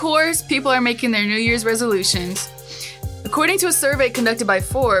 And of course, people are making their New Year's resolutions. According to a survey conducted by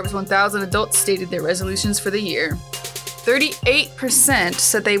Forbes, 1,000 adults stated their resolutions for the year. 38%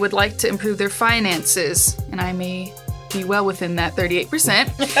 said they would like to improve their finances, and I may be well within that 38%.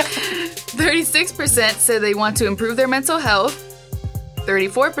 36% said they want to improve their mental health.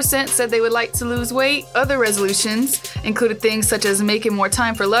 34% said they would like to lose weight. Other resolutions included things such as making more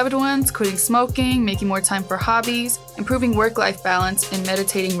time for loved ones, quitting smoking, making more time for hobbies, improving work-life balance, and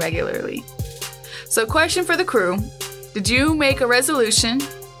meditating regularly. So, question for the crew. Did you make a resolution?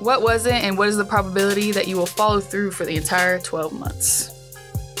 What was it, and what is the probability that you will follow through for the entire 12 months?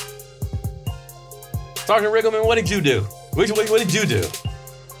 Sergeant Riggleman, what did you do? What did you do?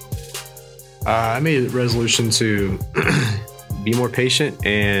 I made a resolution to be more patient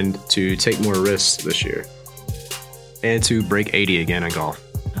and to take more risks this year. And to break 80 again at golf.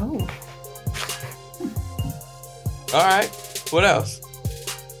 Oh. All right. What else?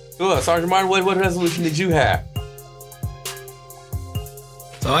 Sergeant Martin, what resolution did you have?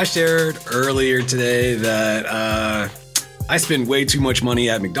 So I shared earlier today that I spend way too much money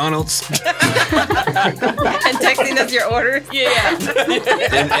at McDonald's. And texting us your orders? Yeah.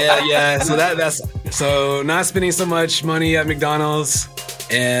 Yeah. So that's not spending so much money at McDonald's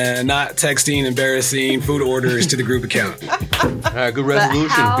and not texting embarrassing food orders to the group account. All right, good resolution.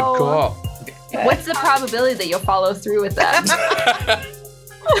 Good call. What's the probability that you'll follow through with that?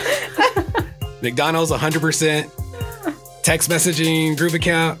 McDonald's 100%. Text messaging group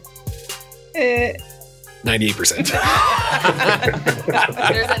account 98%.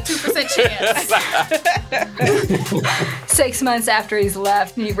 There's a 2% chance. 6 months after he's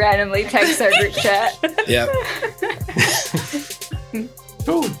left, and he randomly texts our group chat. Yep.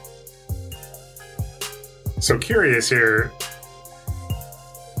 Cool. So curious here,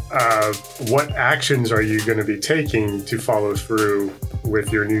 what actions are you going to be taking to follow through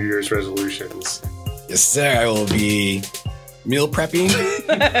with your New Year's resolutions? Yes, sir. I will be meal prepping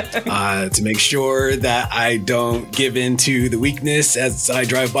to make sure that I don't give in to the weakness as I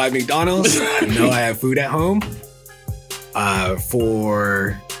drive by McDonald's. I know I have food at home.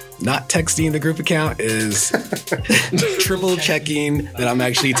 For not texting the group account is triple checking that I'm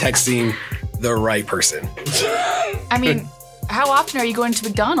actually texting the right person. I mean, how often are you going to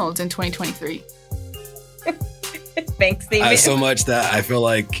McDonald's in 2023? Bank statement. So much that I feel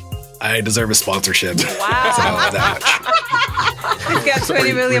like I deserve a sponsorship. Wow. So that He's got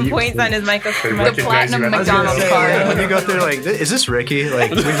 20 million points on his microphone. The platinum McDonald's card. When you go through, like, is this Ricky? Like,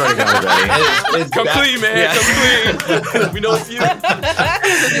 we've already got it ready. Come clean, man. Come clean. We know it's you.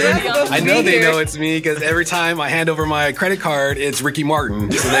 I know they know it's me because every time I hand over my credit card, it's Ricky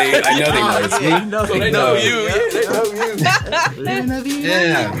Martin. So I know they know it's me. So they know you. Yeah, they know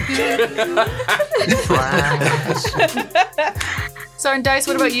you. So, and Dice,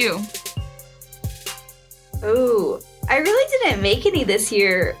 what about you? Ooh, I really didn't make any this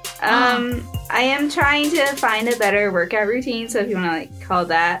year. I am trying to find a better workout routine, so if you want to like call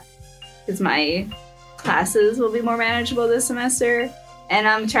that, because my classes will be more manageable this semester, and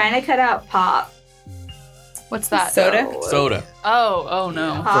I'm trying to cut out pop. What's that? Soda. Oh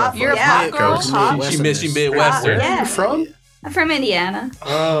no. Pop? You're Yeah. a pop girl? Pop. She Midwestern. Yeah. Where you from? I'm from Indiana,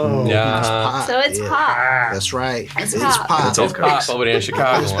 Oh, Yeah. it's pop. so it's pop. That's right. It's It's pop. pop. It's pop over there in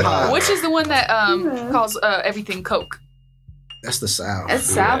Chicago. It's pop. Which is the one that calls everything Coke? That's the South. It's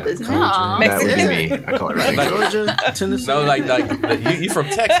South, isn't it? Aw. That would be Mexican. me. I call it right. Georgia, Tennessee. No, like you from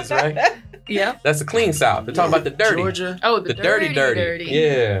Texas, right? Yeah. That's the clean South. They're talking about the dirty. Georgia. Oh, The dirty.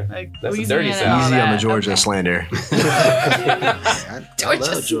 Yeah. Like That's the Louisiana dirty and South. all Easy on the that. Georgia Okay. slander. I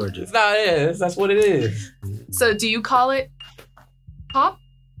love Georgia. It's not it. That's what it is. So, do you call it pop?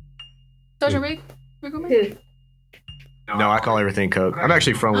 Sergeant Rick? Who? No, I call everything Coke. I'm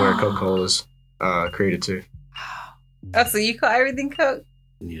actually from where Coca-Cola was created too. Oh, so you call everything Coke?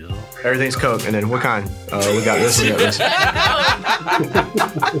 Yeah. Everything's Coke, and then what kind? We got this. We got this.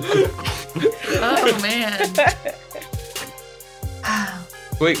 Oh, man.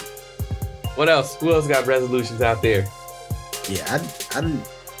 Wait. What else? Who else got resolutions out there? Yeah,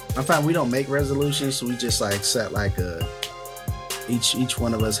 I find we don't make resolutions. We just like set like a each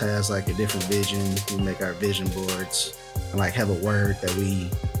one of us has like a different vision. We make our vision boards and like have a word that we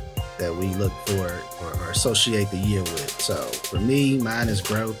look for or associate the year with. So for me, mine is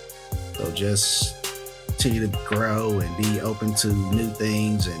growth. So just continue to grow and be open to new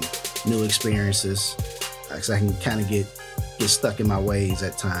things and new experiences. Because I can kind of get stuck in my ways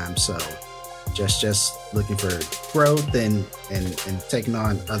at times. So just looking for growth and taking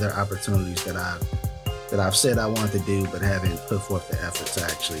on other opportunities that I've said I want to do but haven't put forth the effort to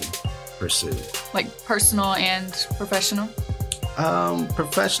actually pursue. Like personal and professional?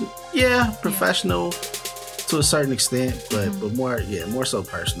 Professional to a certain extent, but more so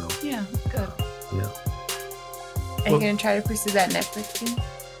personal. Yeah, good. Yeah. Are you going to try to pursue that Netflix thing?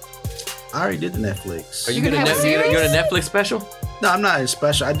 I already did the Netflix. Are you gonna gonna have a series? you're in a Netflix special? No, I'm not in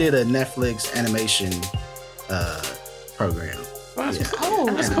special. I did a Netflix animation program. Oh, that's, Yeah.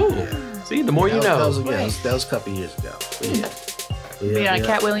 that's cool. Yeah. See, the more you know. That was a couple years ago. Be on a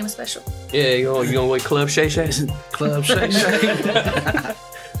Cat Williams special. Yeah, you gonna wait Club Shay Shay? Club Shay Shay.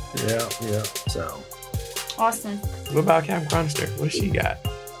 Yeah. So. Awesome. What about Captain Chronister? What does she got? She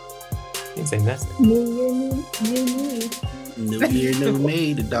didn't say nothing. New me. New year, new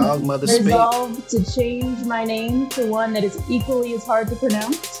me. The dog mother speak. Resolved to change my name to one that is equally as hard to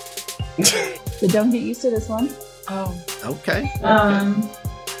pronounce. So don't get used to this one. Oh. Okay.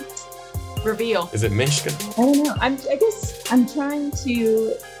 Reveal. Is it Mishka? I don't know. I guess I'm trying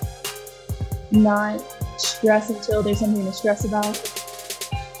to not stress until there's something to stress about,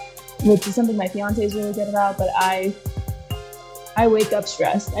 which is something my fiance is really good about. But I wake up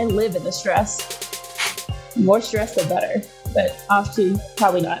stressed. I live in the stress. More stress, the better. But obviously,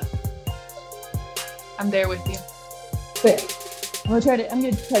 probably not. I'm there with you. But I'm gonna try to get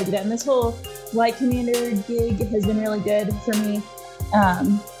out. And this whole flight commander gig has been really good for me.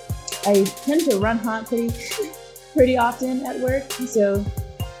 I tend to run hot pretty often at work, so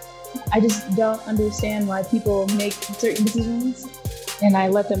I just don't understand why people make certain decisions, and I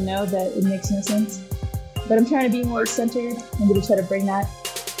let them know that it makes no sense. But I'm trying to be more centered. I'm gonna try to bring that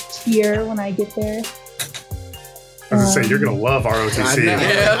here when I get there. I was gonna say, you're gonna love ROTC. I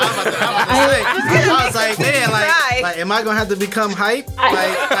was like, man, like, am I gonna have to become hype?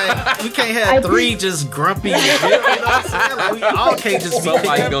 Like we can't have three just grumpy. You know what I'm saying? Like, we all can't just be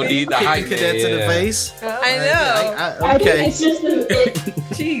Somebody's gonna need the hype cadets in the yeah. face. I know. I think Okay. it's just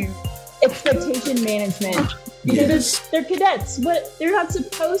Jeez. expectation management. Because they're cadets, but they're not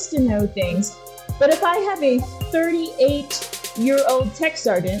supposed to know things. But if I have a 38-year-old tech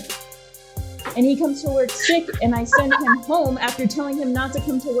sergeant and he comes to work sick and I send him home after telling him not to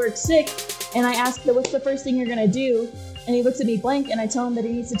come to work sick, and I ask him, what's the first thing you're gonna do? And he looks at me blank, and I tell him that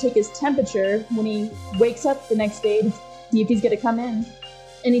he needs to take his temperature when he wakes up the next day to see if he's gonna come in.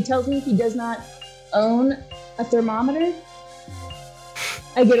 And he tells me he does not own a thermometer.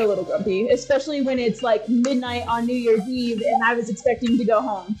 I get a little grumpy, especially when it's like midnight on New Year's Eve and I was expecting to go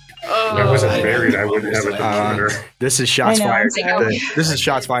home. I wasn't married. I wouldn't have a thermometer. This is shots fired. This is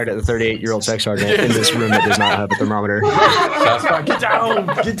shots fired at the 38-year-old tech sergeant in this room that does not have a thermometer. Shots fired. Get down!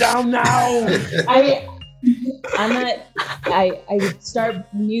 Get down now! I start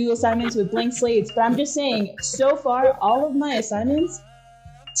new assignments with blank slates, but I'm just saying, so far, all of my assignments,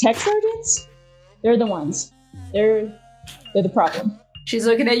 tech sergeants, they're the ones. They're the problem. She's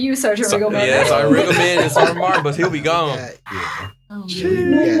looking at you, Sergeant Riggleman. Yeah, Sergeant Riggleman and Sergeant Martin, but he'll be gone.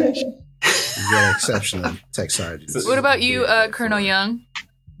 You got exceptional tech sergeants. What about you, Colonel Young?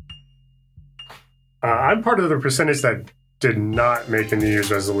 I'm part of the percentage that did not make a New Year's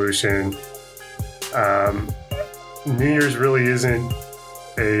resolution. New Year's really isn't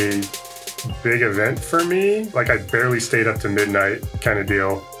a big event for me. Like, I barely stayed up to midnight kind of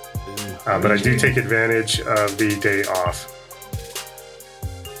deal. But I do take advantage of the day off.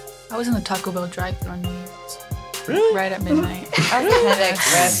 I was in the Taco Bell drive-thru on New Year's. Really? Right at midnight.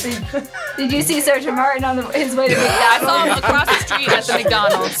 Did you see Sergeant Martin on his way to McDonald's? I saw him across the street at the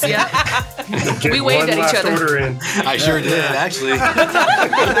McDonald's. Yeah. We waved at each other. Order in. I sure did, actually.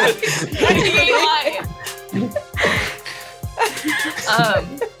 He ain't lying.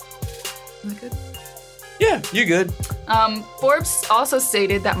 Am I good? Yeah, you're good. Forbes also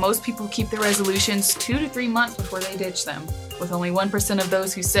stated that most people keep their resolutions 2 to 3 months before they ditch them, with only 1% of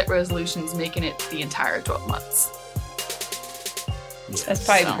those who set resolutions making it the entire 12 months. That's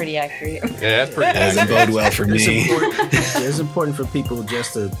probably pretty accurate. Yeah, that's pretty That doesn't bode well for me. It's important for people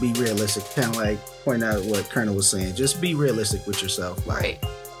just to be realistic, kind of like point out what Colonel was saying. Just be realistic with yourself. Like,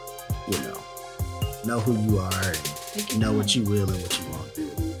 you know who you are and know what you will and what you want to do.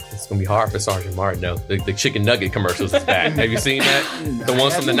 It's gonna be hard for Sergeant Martin though. The chicken nugget commercials is back. Have you seen that? The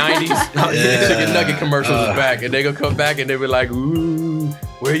ones from the 90s? The chicken nugget commercials is back, and they gonna come back and they be like, "Ooh,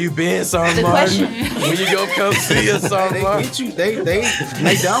 where you been, Sergeant Martin? When you gonna come see us, Sergeant Martin?"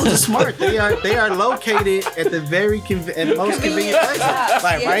 McDonald's is smart. They are located at the very most convenient place.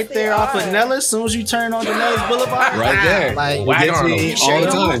 Like right there off of Nellis. As soon as you turn on the Nellis Boulevard, Right there. Like We get to eat all the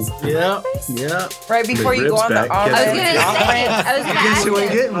time. Yeah. Right before you go on the I was gonna ask You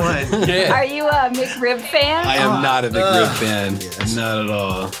ain't you, getting one. Yeah. are you a McRib fan? I am not a McRib fan. Not at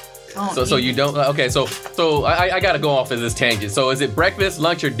all. So you don't okay? So I gotta go off of this tangent. So is it breakfast,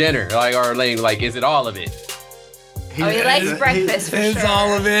 lunch, or dinner? Like is it all of it? He likes breakfast for It's sure.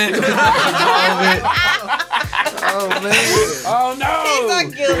 all of it. Oh man. Oh no! He's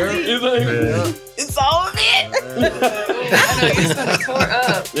not guilty. It's all of it. I know, your stomach tore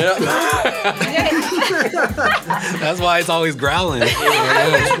up. Yeah. That's why it's always growling.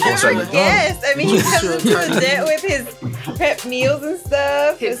 Yes, I mean, he comes into the jet with his prep meals and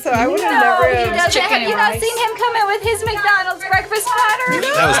stuff. So I would have No, he never. doesn't. chicken Have and you not rice. seen him come in with his McDonald's breakfast platter?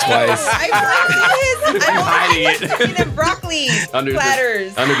 That was twice. Hiding I've only seen them broccoli under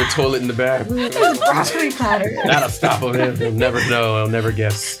platters. the toilet in the bathroom. Broccoli platter. That'll stop him. He'll never know. He'll never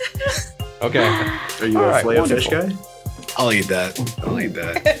guess. Okay. Are you a filet of fish guy? I'll eat that.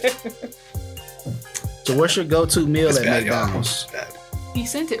 So what's your go-to meal It's at bad, y'all. McDonald's? It's bad. He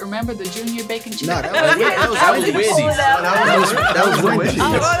sent it. Remember the junior bacon cheese? No, that was Wendy's. That was Wendy's.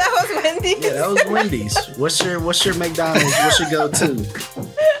 Oh, that was Wendy's. Yeah, that was Wendy's. What's your McDonald's? What's your go-to?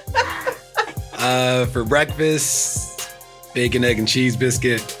 For breakfast, bacon, egg, and cheese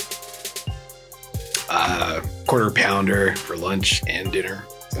biscuit. Quarter pounder for lunch and dinner.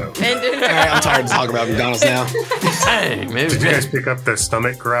 So, all right, I'm tired to talk about McDonald's now. Hey, maybe. Did you guys pick up the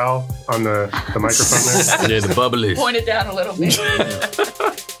stomach growl on the microphone there? Yeah, the bubblies. Point it down a little bit.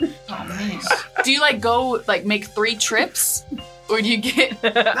 Oh man. Do you go make 3 trips? Or do you get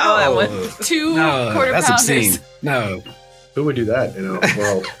all at once? 2 quarter that's pounders? obscene. No, Who would do that in a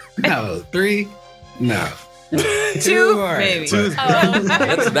world? no, 3, no. 2, all right. Maybe.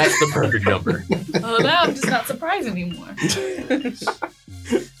 But- That's the perfect number. Oh, now I'm just not surprised anymore.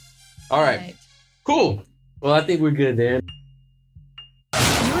 All right. Cool. Well, I think we're good then.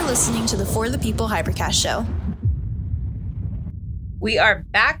 You are listening to the For the People Hypercast show. We are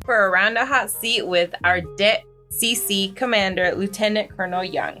back for a round of hot seat with our DET CC Commander, Lieutenant Colonel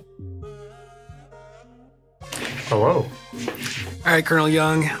Young. Hello. All right, Colonel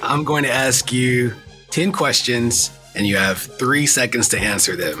Young, I'm going to ask you 10 questions, and you have 3 seconds to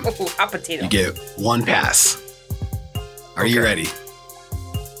answer them. Ooh, hot potato. You get 1 pass. Are you ready?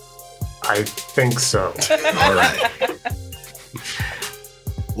 I think so. All right.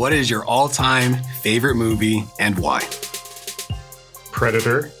 What is your all-time favorite movie and why?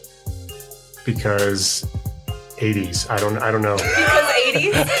 Predator, because 80s. I don't know. Because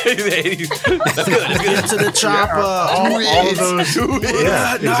 80s. That's good. That's good. Get to the chopper. All of those.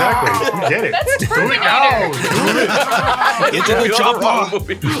 Yeah, exactly. You get it. Do it now. Get to the chopper.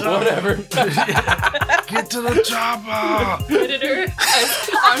 Whatever. Get to the chopper. Editor,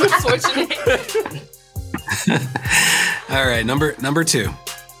 Arnold Schwarzenegger. All right, number 2.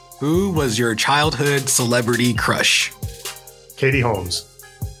 Who was your childhood celebrity crush? Katie Holmes.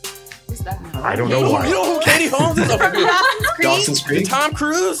 Who's that? I don't know why. You know who Katie Holmes is? Dawson's Creek. Tom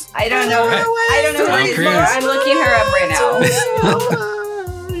Cruise? I don't know. I don't know Tom where it is. Cruise. I'm looking her up right now.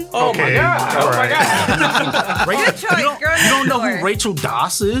 Oh Okay, my God. all Oh my right. God. Good choice. You don't know who Rachel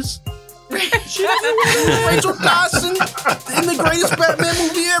Doss is? Rachel Dawson in the greatest Batman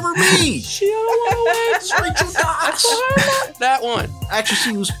movie ever made. She don't want to It's Rachel Doss. that one. Actually,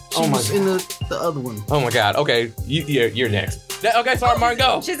 she was in the other one. Oh my God. Okay, you're next. Okay, sorry, Martin,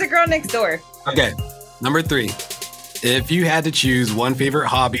 go. She's a girl next door. Okay, number 3. If you had to choose one favorite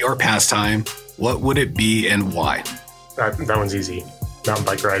hobby or pastime, what would it be and why? That one's easy. Mountain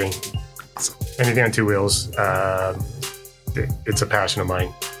bike riding. Anything on 2 wheels. It's a passion of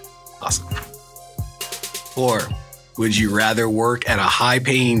mine. Awesome. 4. Would you rather work at a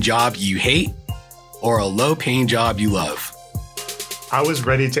high-paying job you hate or a low-paying job you love? I was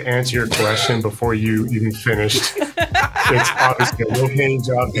ready to answer your question before you even finished. It's obviously a low-paying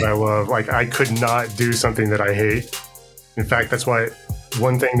job that I love. Like, I could not do something that I hate. In fact, that's why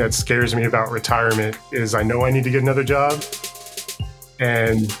one thing that scares me about retirement is I know I need to get another job.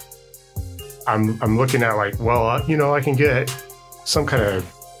 And I'm looking at like, well, I can get some kind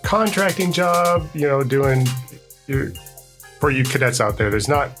of contracting job, doing for you cadets out there. There's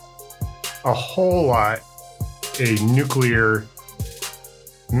not a whole lot a nuclear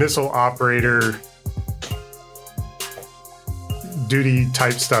missile operator duty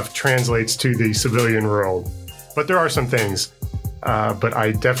type stuff translates to the civilian world. But there are some things. But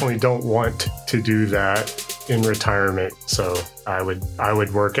I definitely don't want to do that in retirement. So I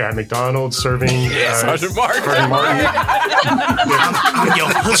would work at McDonald's serving Sergeant Martin. Yo,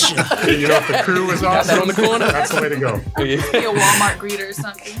 push it. If the crew was awesome, on the corner. that's the way to go. Be a Walmart greeter or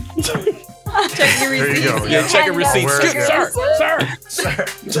something. Check your There you receipts. go. Yeah, check your receipts. Sir.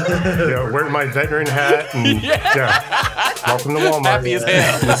 Wear my veteran hat and welcome to Walmart. Happy as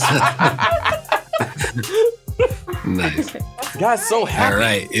hell. Nice. God's so happy. All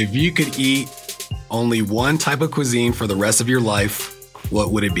right. If you could eat only one type of cuisine for the rest of your life,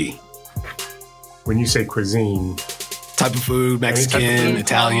 what would it be? When you say cuisine, Type of food, Mexican,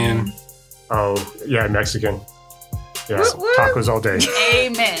 Italian. oh yeah, Mexican. Yeah, tacos all day.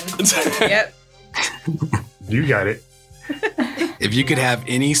 Amen. Yep. You got it. If you could have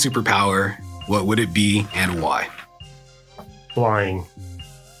any superpower, what would it be and why? Flying.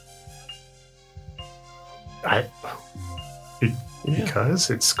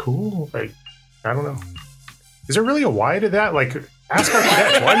 Because it's cool. Like, I don't know. Is there really a why to that? Like, ask our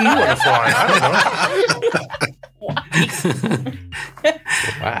cadets, why do you want to fly? I don't know.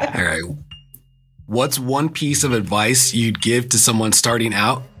 Wow. All right. What's one piece of advice you'd give to someone starting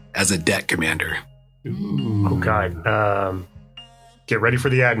out as a deck commander? Oh God. Get ready for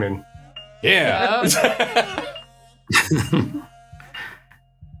the admin. Yeah.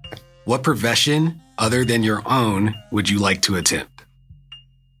 What profession other than your own would you like to attempt?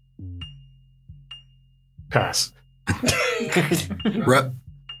 Pass.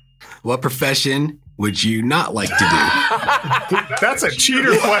 What profession would you not like to do? That's a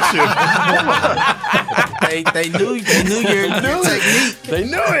cheater question. They knew your technique. They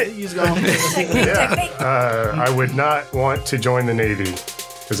knew it. He's going. I would not want to join the Navy.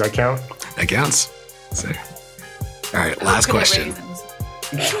 Does that count? That counts. So, all right, last question.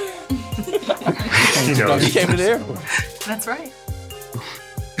 He knows. He came to the Air Force. That's right.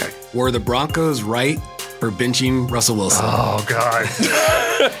 Okay. Were the Broncos right for benching Russell Wilson? Oh God.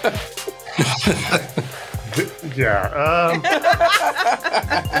 Yeah.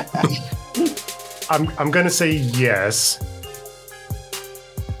 I'm gonna say yes.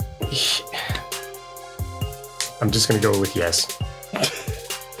 I'm just gonna go with yes.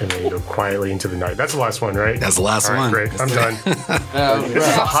 And then go quietly into the night. That's the last one, right? That's the last All right, one. Great. I'm done. This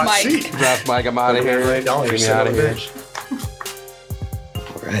is a hot seat. Draft Mike, I'm out of here. Right, y'all Get me sit out on of the here. bench.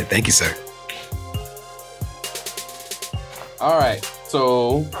 All right, thank you, sir. All right,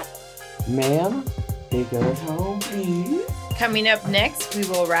 so, ma'am, take us home, please. Coming up next, we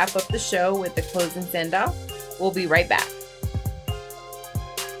will wrap up the show with the closing send-off. We'll be right back.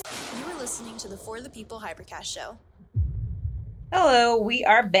 You are listening to the For the People Hypercast show. Hello, we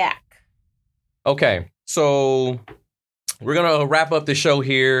are back. Okay, so we're gonna wrap up the show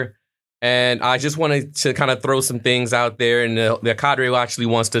here. And I just wanted to kind of throw some things out there, and the Cadre actually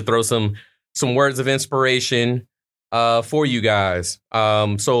wants to throw some words of inspiration for you guys.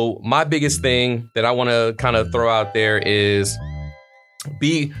 So my biggest thing that I want to kind of throw out there is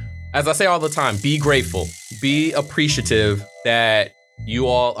as I say all the time, be grateful, be appreciative that you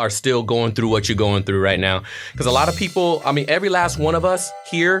all are still going through what you're going through right now. Because a lot of people, I mean, every last one of us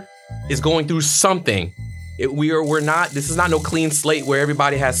here is going through something. This is not no clean slate where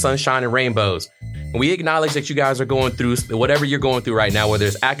everybody has sunshine and rainbows. And we acknowledge that you guys are going through whatever you're going through right now, whether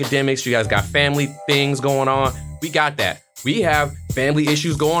it's academics, you guys got family things going on. We got that. We have family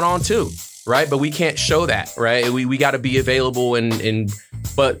issues going on too, right? But we can't show that, right? We got to be available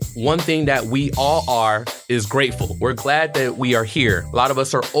but one thing that we all are is grateful. We're glad that we are here. A lot of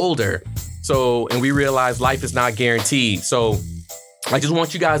us are older. And we realize life is not guaranteed. So I just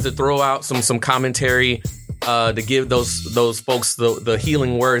want you guys to throw out some commentary to give those folks the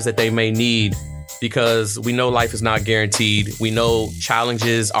healing words that they may need, because we know life is not guaranteed. We know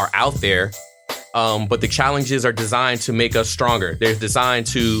challenges are out there, but the challenges are designed to make us stronger. They're designed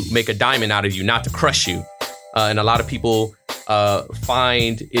to make a diamond out of you, not to crush you. And a lot of people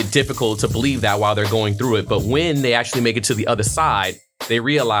find it difficult to believe that while they're going through it. But when they actually make it to the other side, they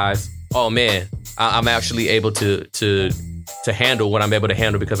realize, oh man, I'm actually able to handle what I'm able to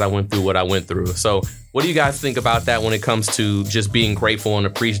handle because I went through what I went through. So what do you guys think about that when it comes to just being grateful and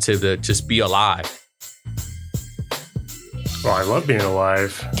appreciative to just be alive? Well, I love being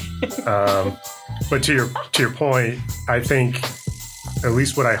alive. But to your point, I think, at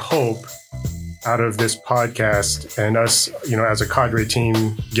least what I hope out of this podcast and us, as a Cadre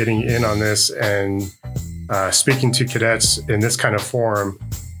team getting in on this and speaking to cadets in this kind of forum,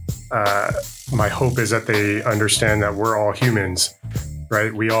 my hope is that they understand that we're all humans,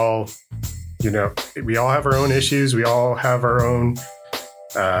 right? We all have our own issues. We all have our own,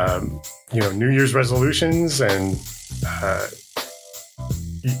 New Year's resolutions, and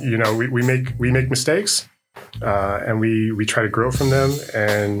we make mistakes, and we try to grow from them.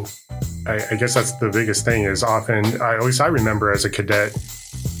 And I guess that's the biggest thing. Is often, at least I remember as a cadet,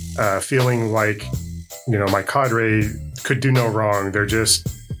 feeling like, my Cadre could do no wrong. They're just,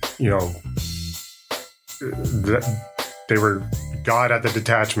 they were God at the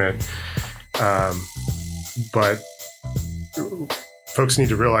detachment. But folks need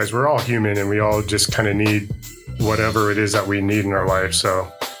to realize we're all human, and we all just kind of need whatever it is that we need in our life.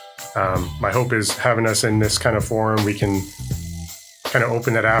 So my hope is having us in this kind of forum, we can kind of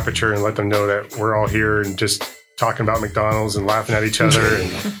open that aperture and let them know that we're all here and just talking about McDonald's and laughing at each other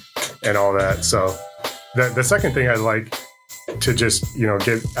and all that. So the second thing I'd like to just,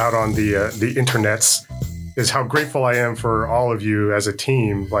 get out on the internets is how grateful I am for all of you as a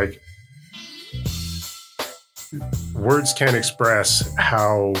team. Like, words can't express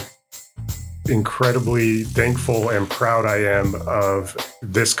how incredibly thankful and proud I am of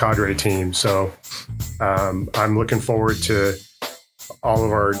this Cadre team. So I'm looking forward to all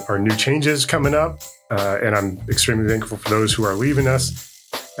of our new changes coming up, and I'm extremely thankful for those who are leaving us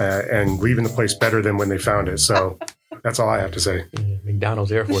and leaving the place better than when they found it. So that's all I have to say.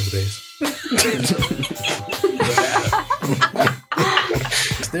 McDonald's Air Force Base.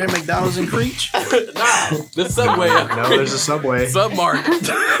 Is there a McDonald's in Creech? Nah, the Subway. No, there's a Subway. Submark.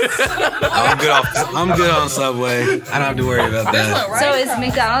 I'm good on Subway. I don't have to worry about that. So is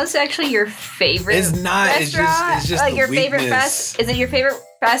McDonald's actually your favorite? It's not. Restaurant? It's just like the your weakness. favorite fast. Is it your favorite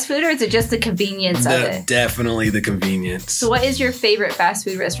fast food, or is it just the convenience of it? Definitely the convenience. So what is your favorite fast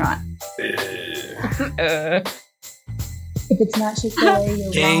food restaurant? If it's not Chick-fil-A,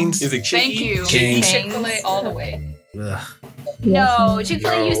 you're Cane's. Is it Thank you. Cane's. Chick-fil-A all the way. Ugh. No,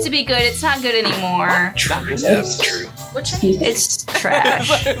 Chick-fil-A used to be good. It's not good anymore. That's true. It's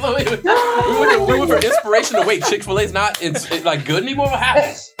trash. We went for inspiration to wait. Chick-fil-A's not it's like good anymore. What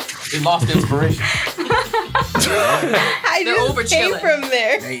happened? It lost inspiration. I They're just over came chilling. from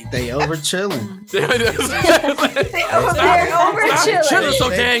there. They over chilling. They're over Chilling chilling. so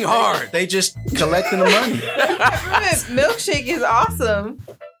dang hard. They just collecting the money. Peppermint milkshake is awesome.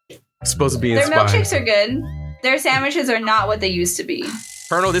 Supposed to be Their inspired. milkshakes are good. Their sandwiches are not what they used to be.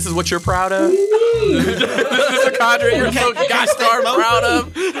 Colonel, this is what you're proud of? This is a Cadre you're so gosh-darn proud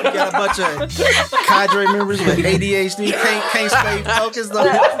of? You got a bunch of Cadre members with ADHD, can't stay focused on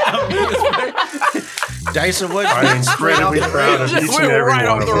Dyson, what? I'm incredibly proud of each and We're every right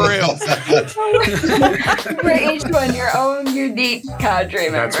one off of the them. rails. For each one, your own unique cadre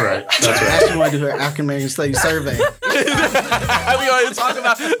member. That's right. That's right. Actually, want to do her African American Studies survey. We already talked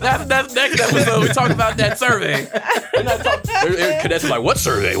about that's next episode. We talk about that survey. Cadets are like, what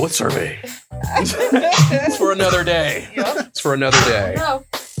survey? What survey? It's for another day. It's for another day. No.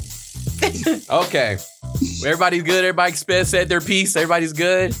 Okay. Everybody's good. Everybody said their piece. Everybody's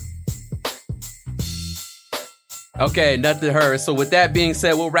good. Okay, nothing heard. So with that being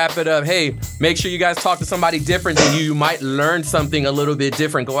said, we'll wrap it up. Hey, make sure you guys talk to somebody different than you. You might learn something a little bit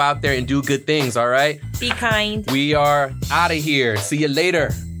different. Go out there and do good things, all right? Be kind. We are out of here. See you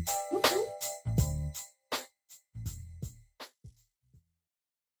later.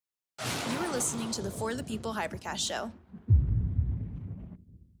 You are listening to the For the People Hypercast show.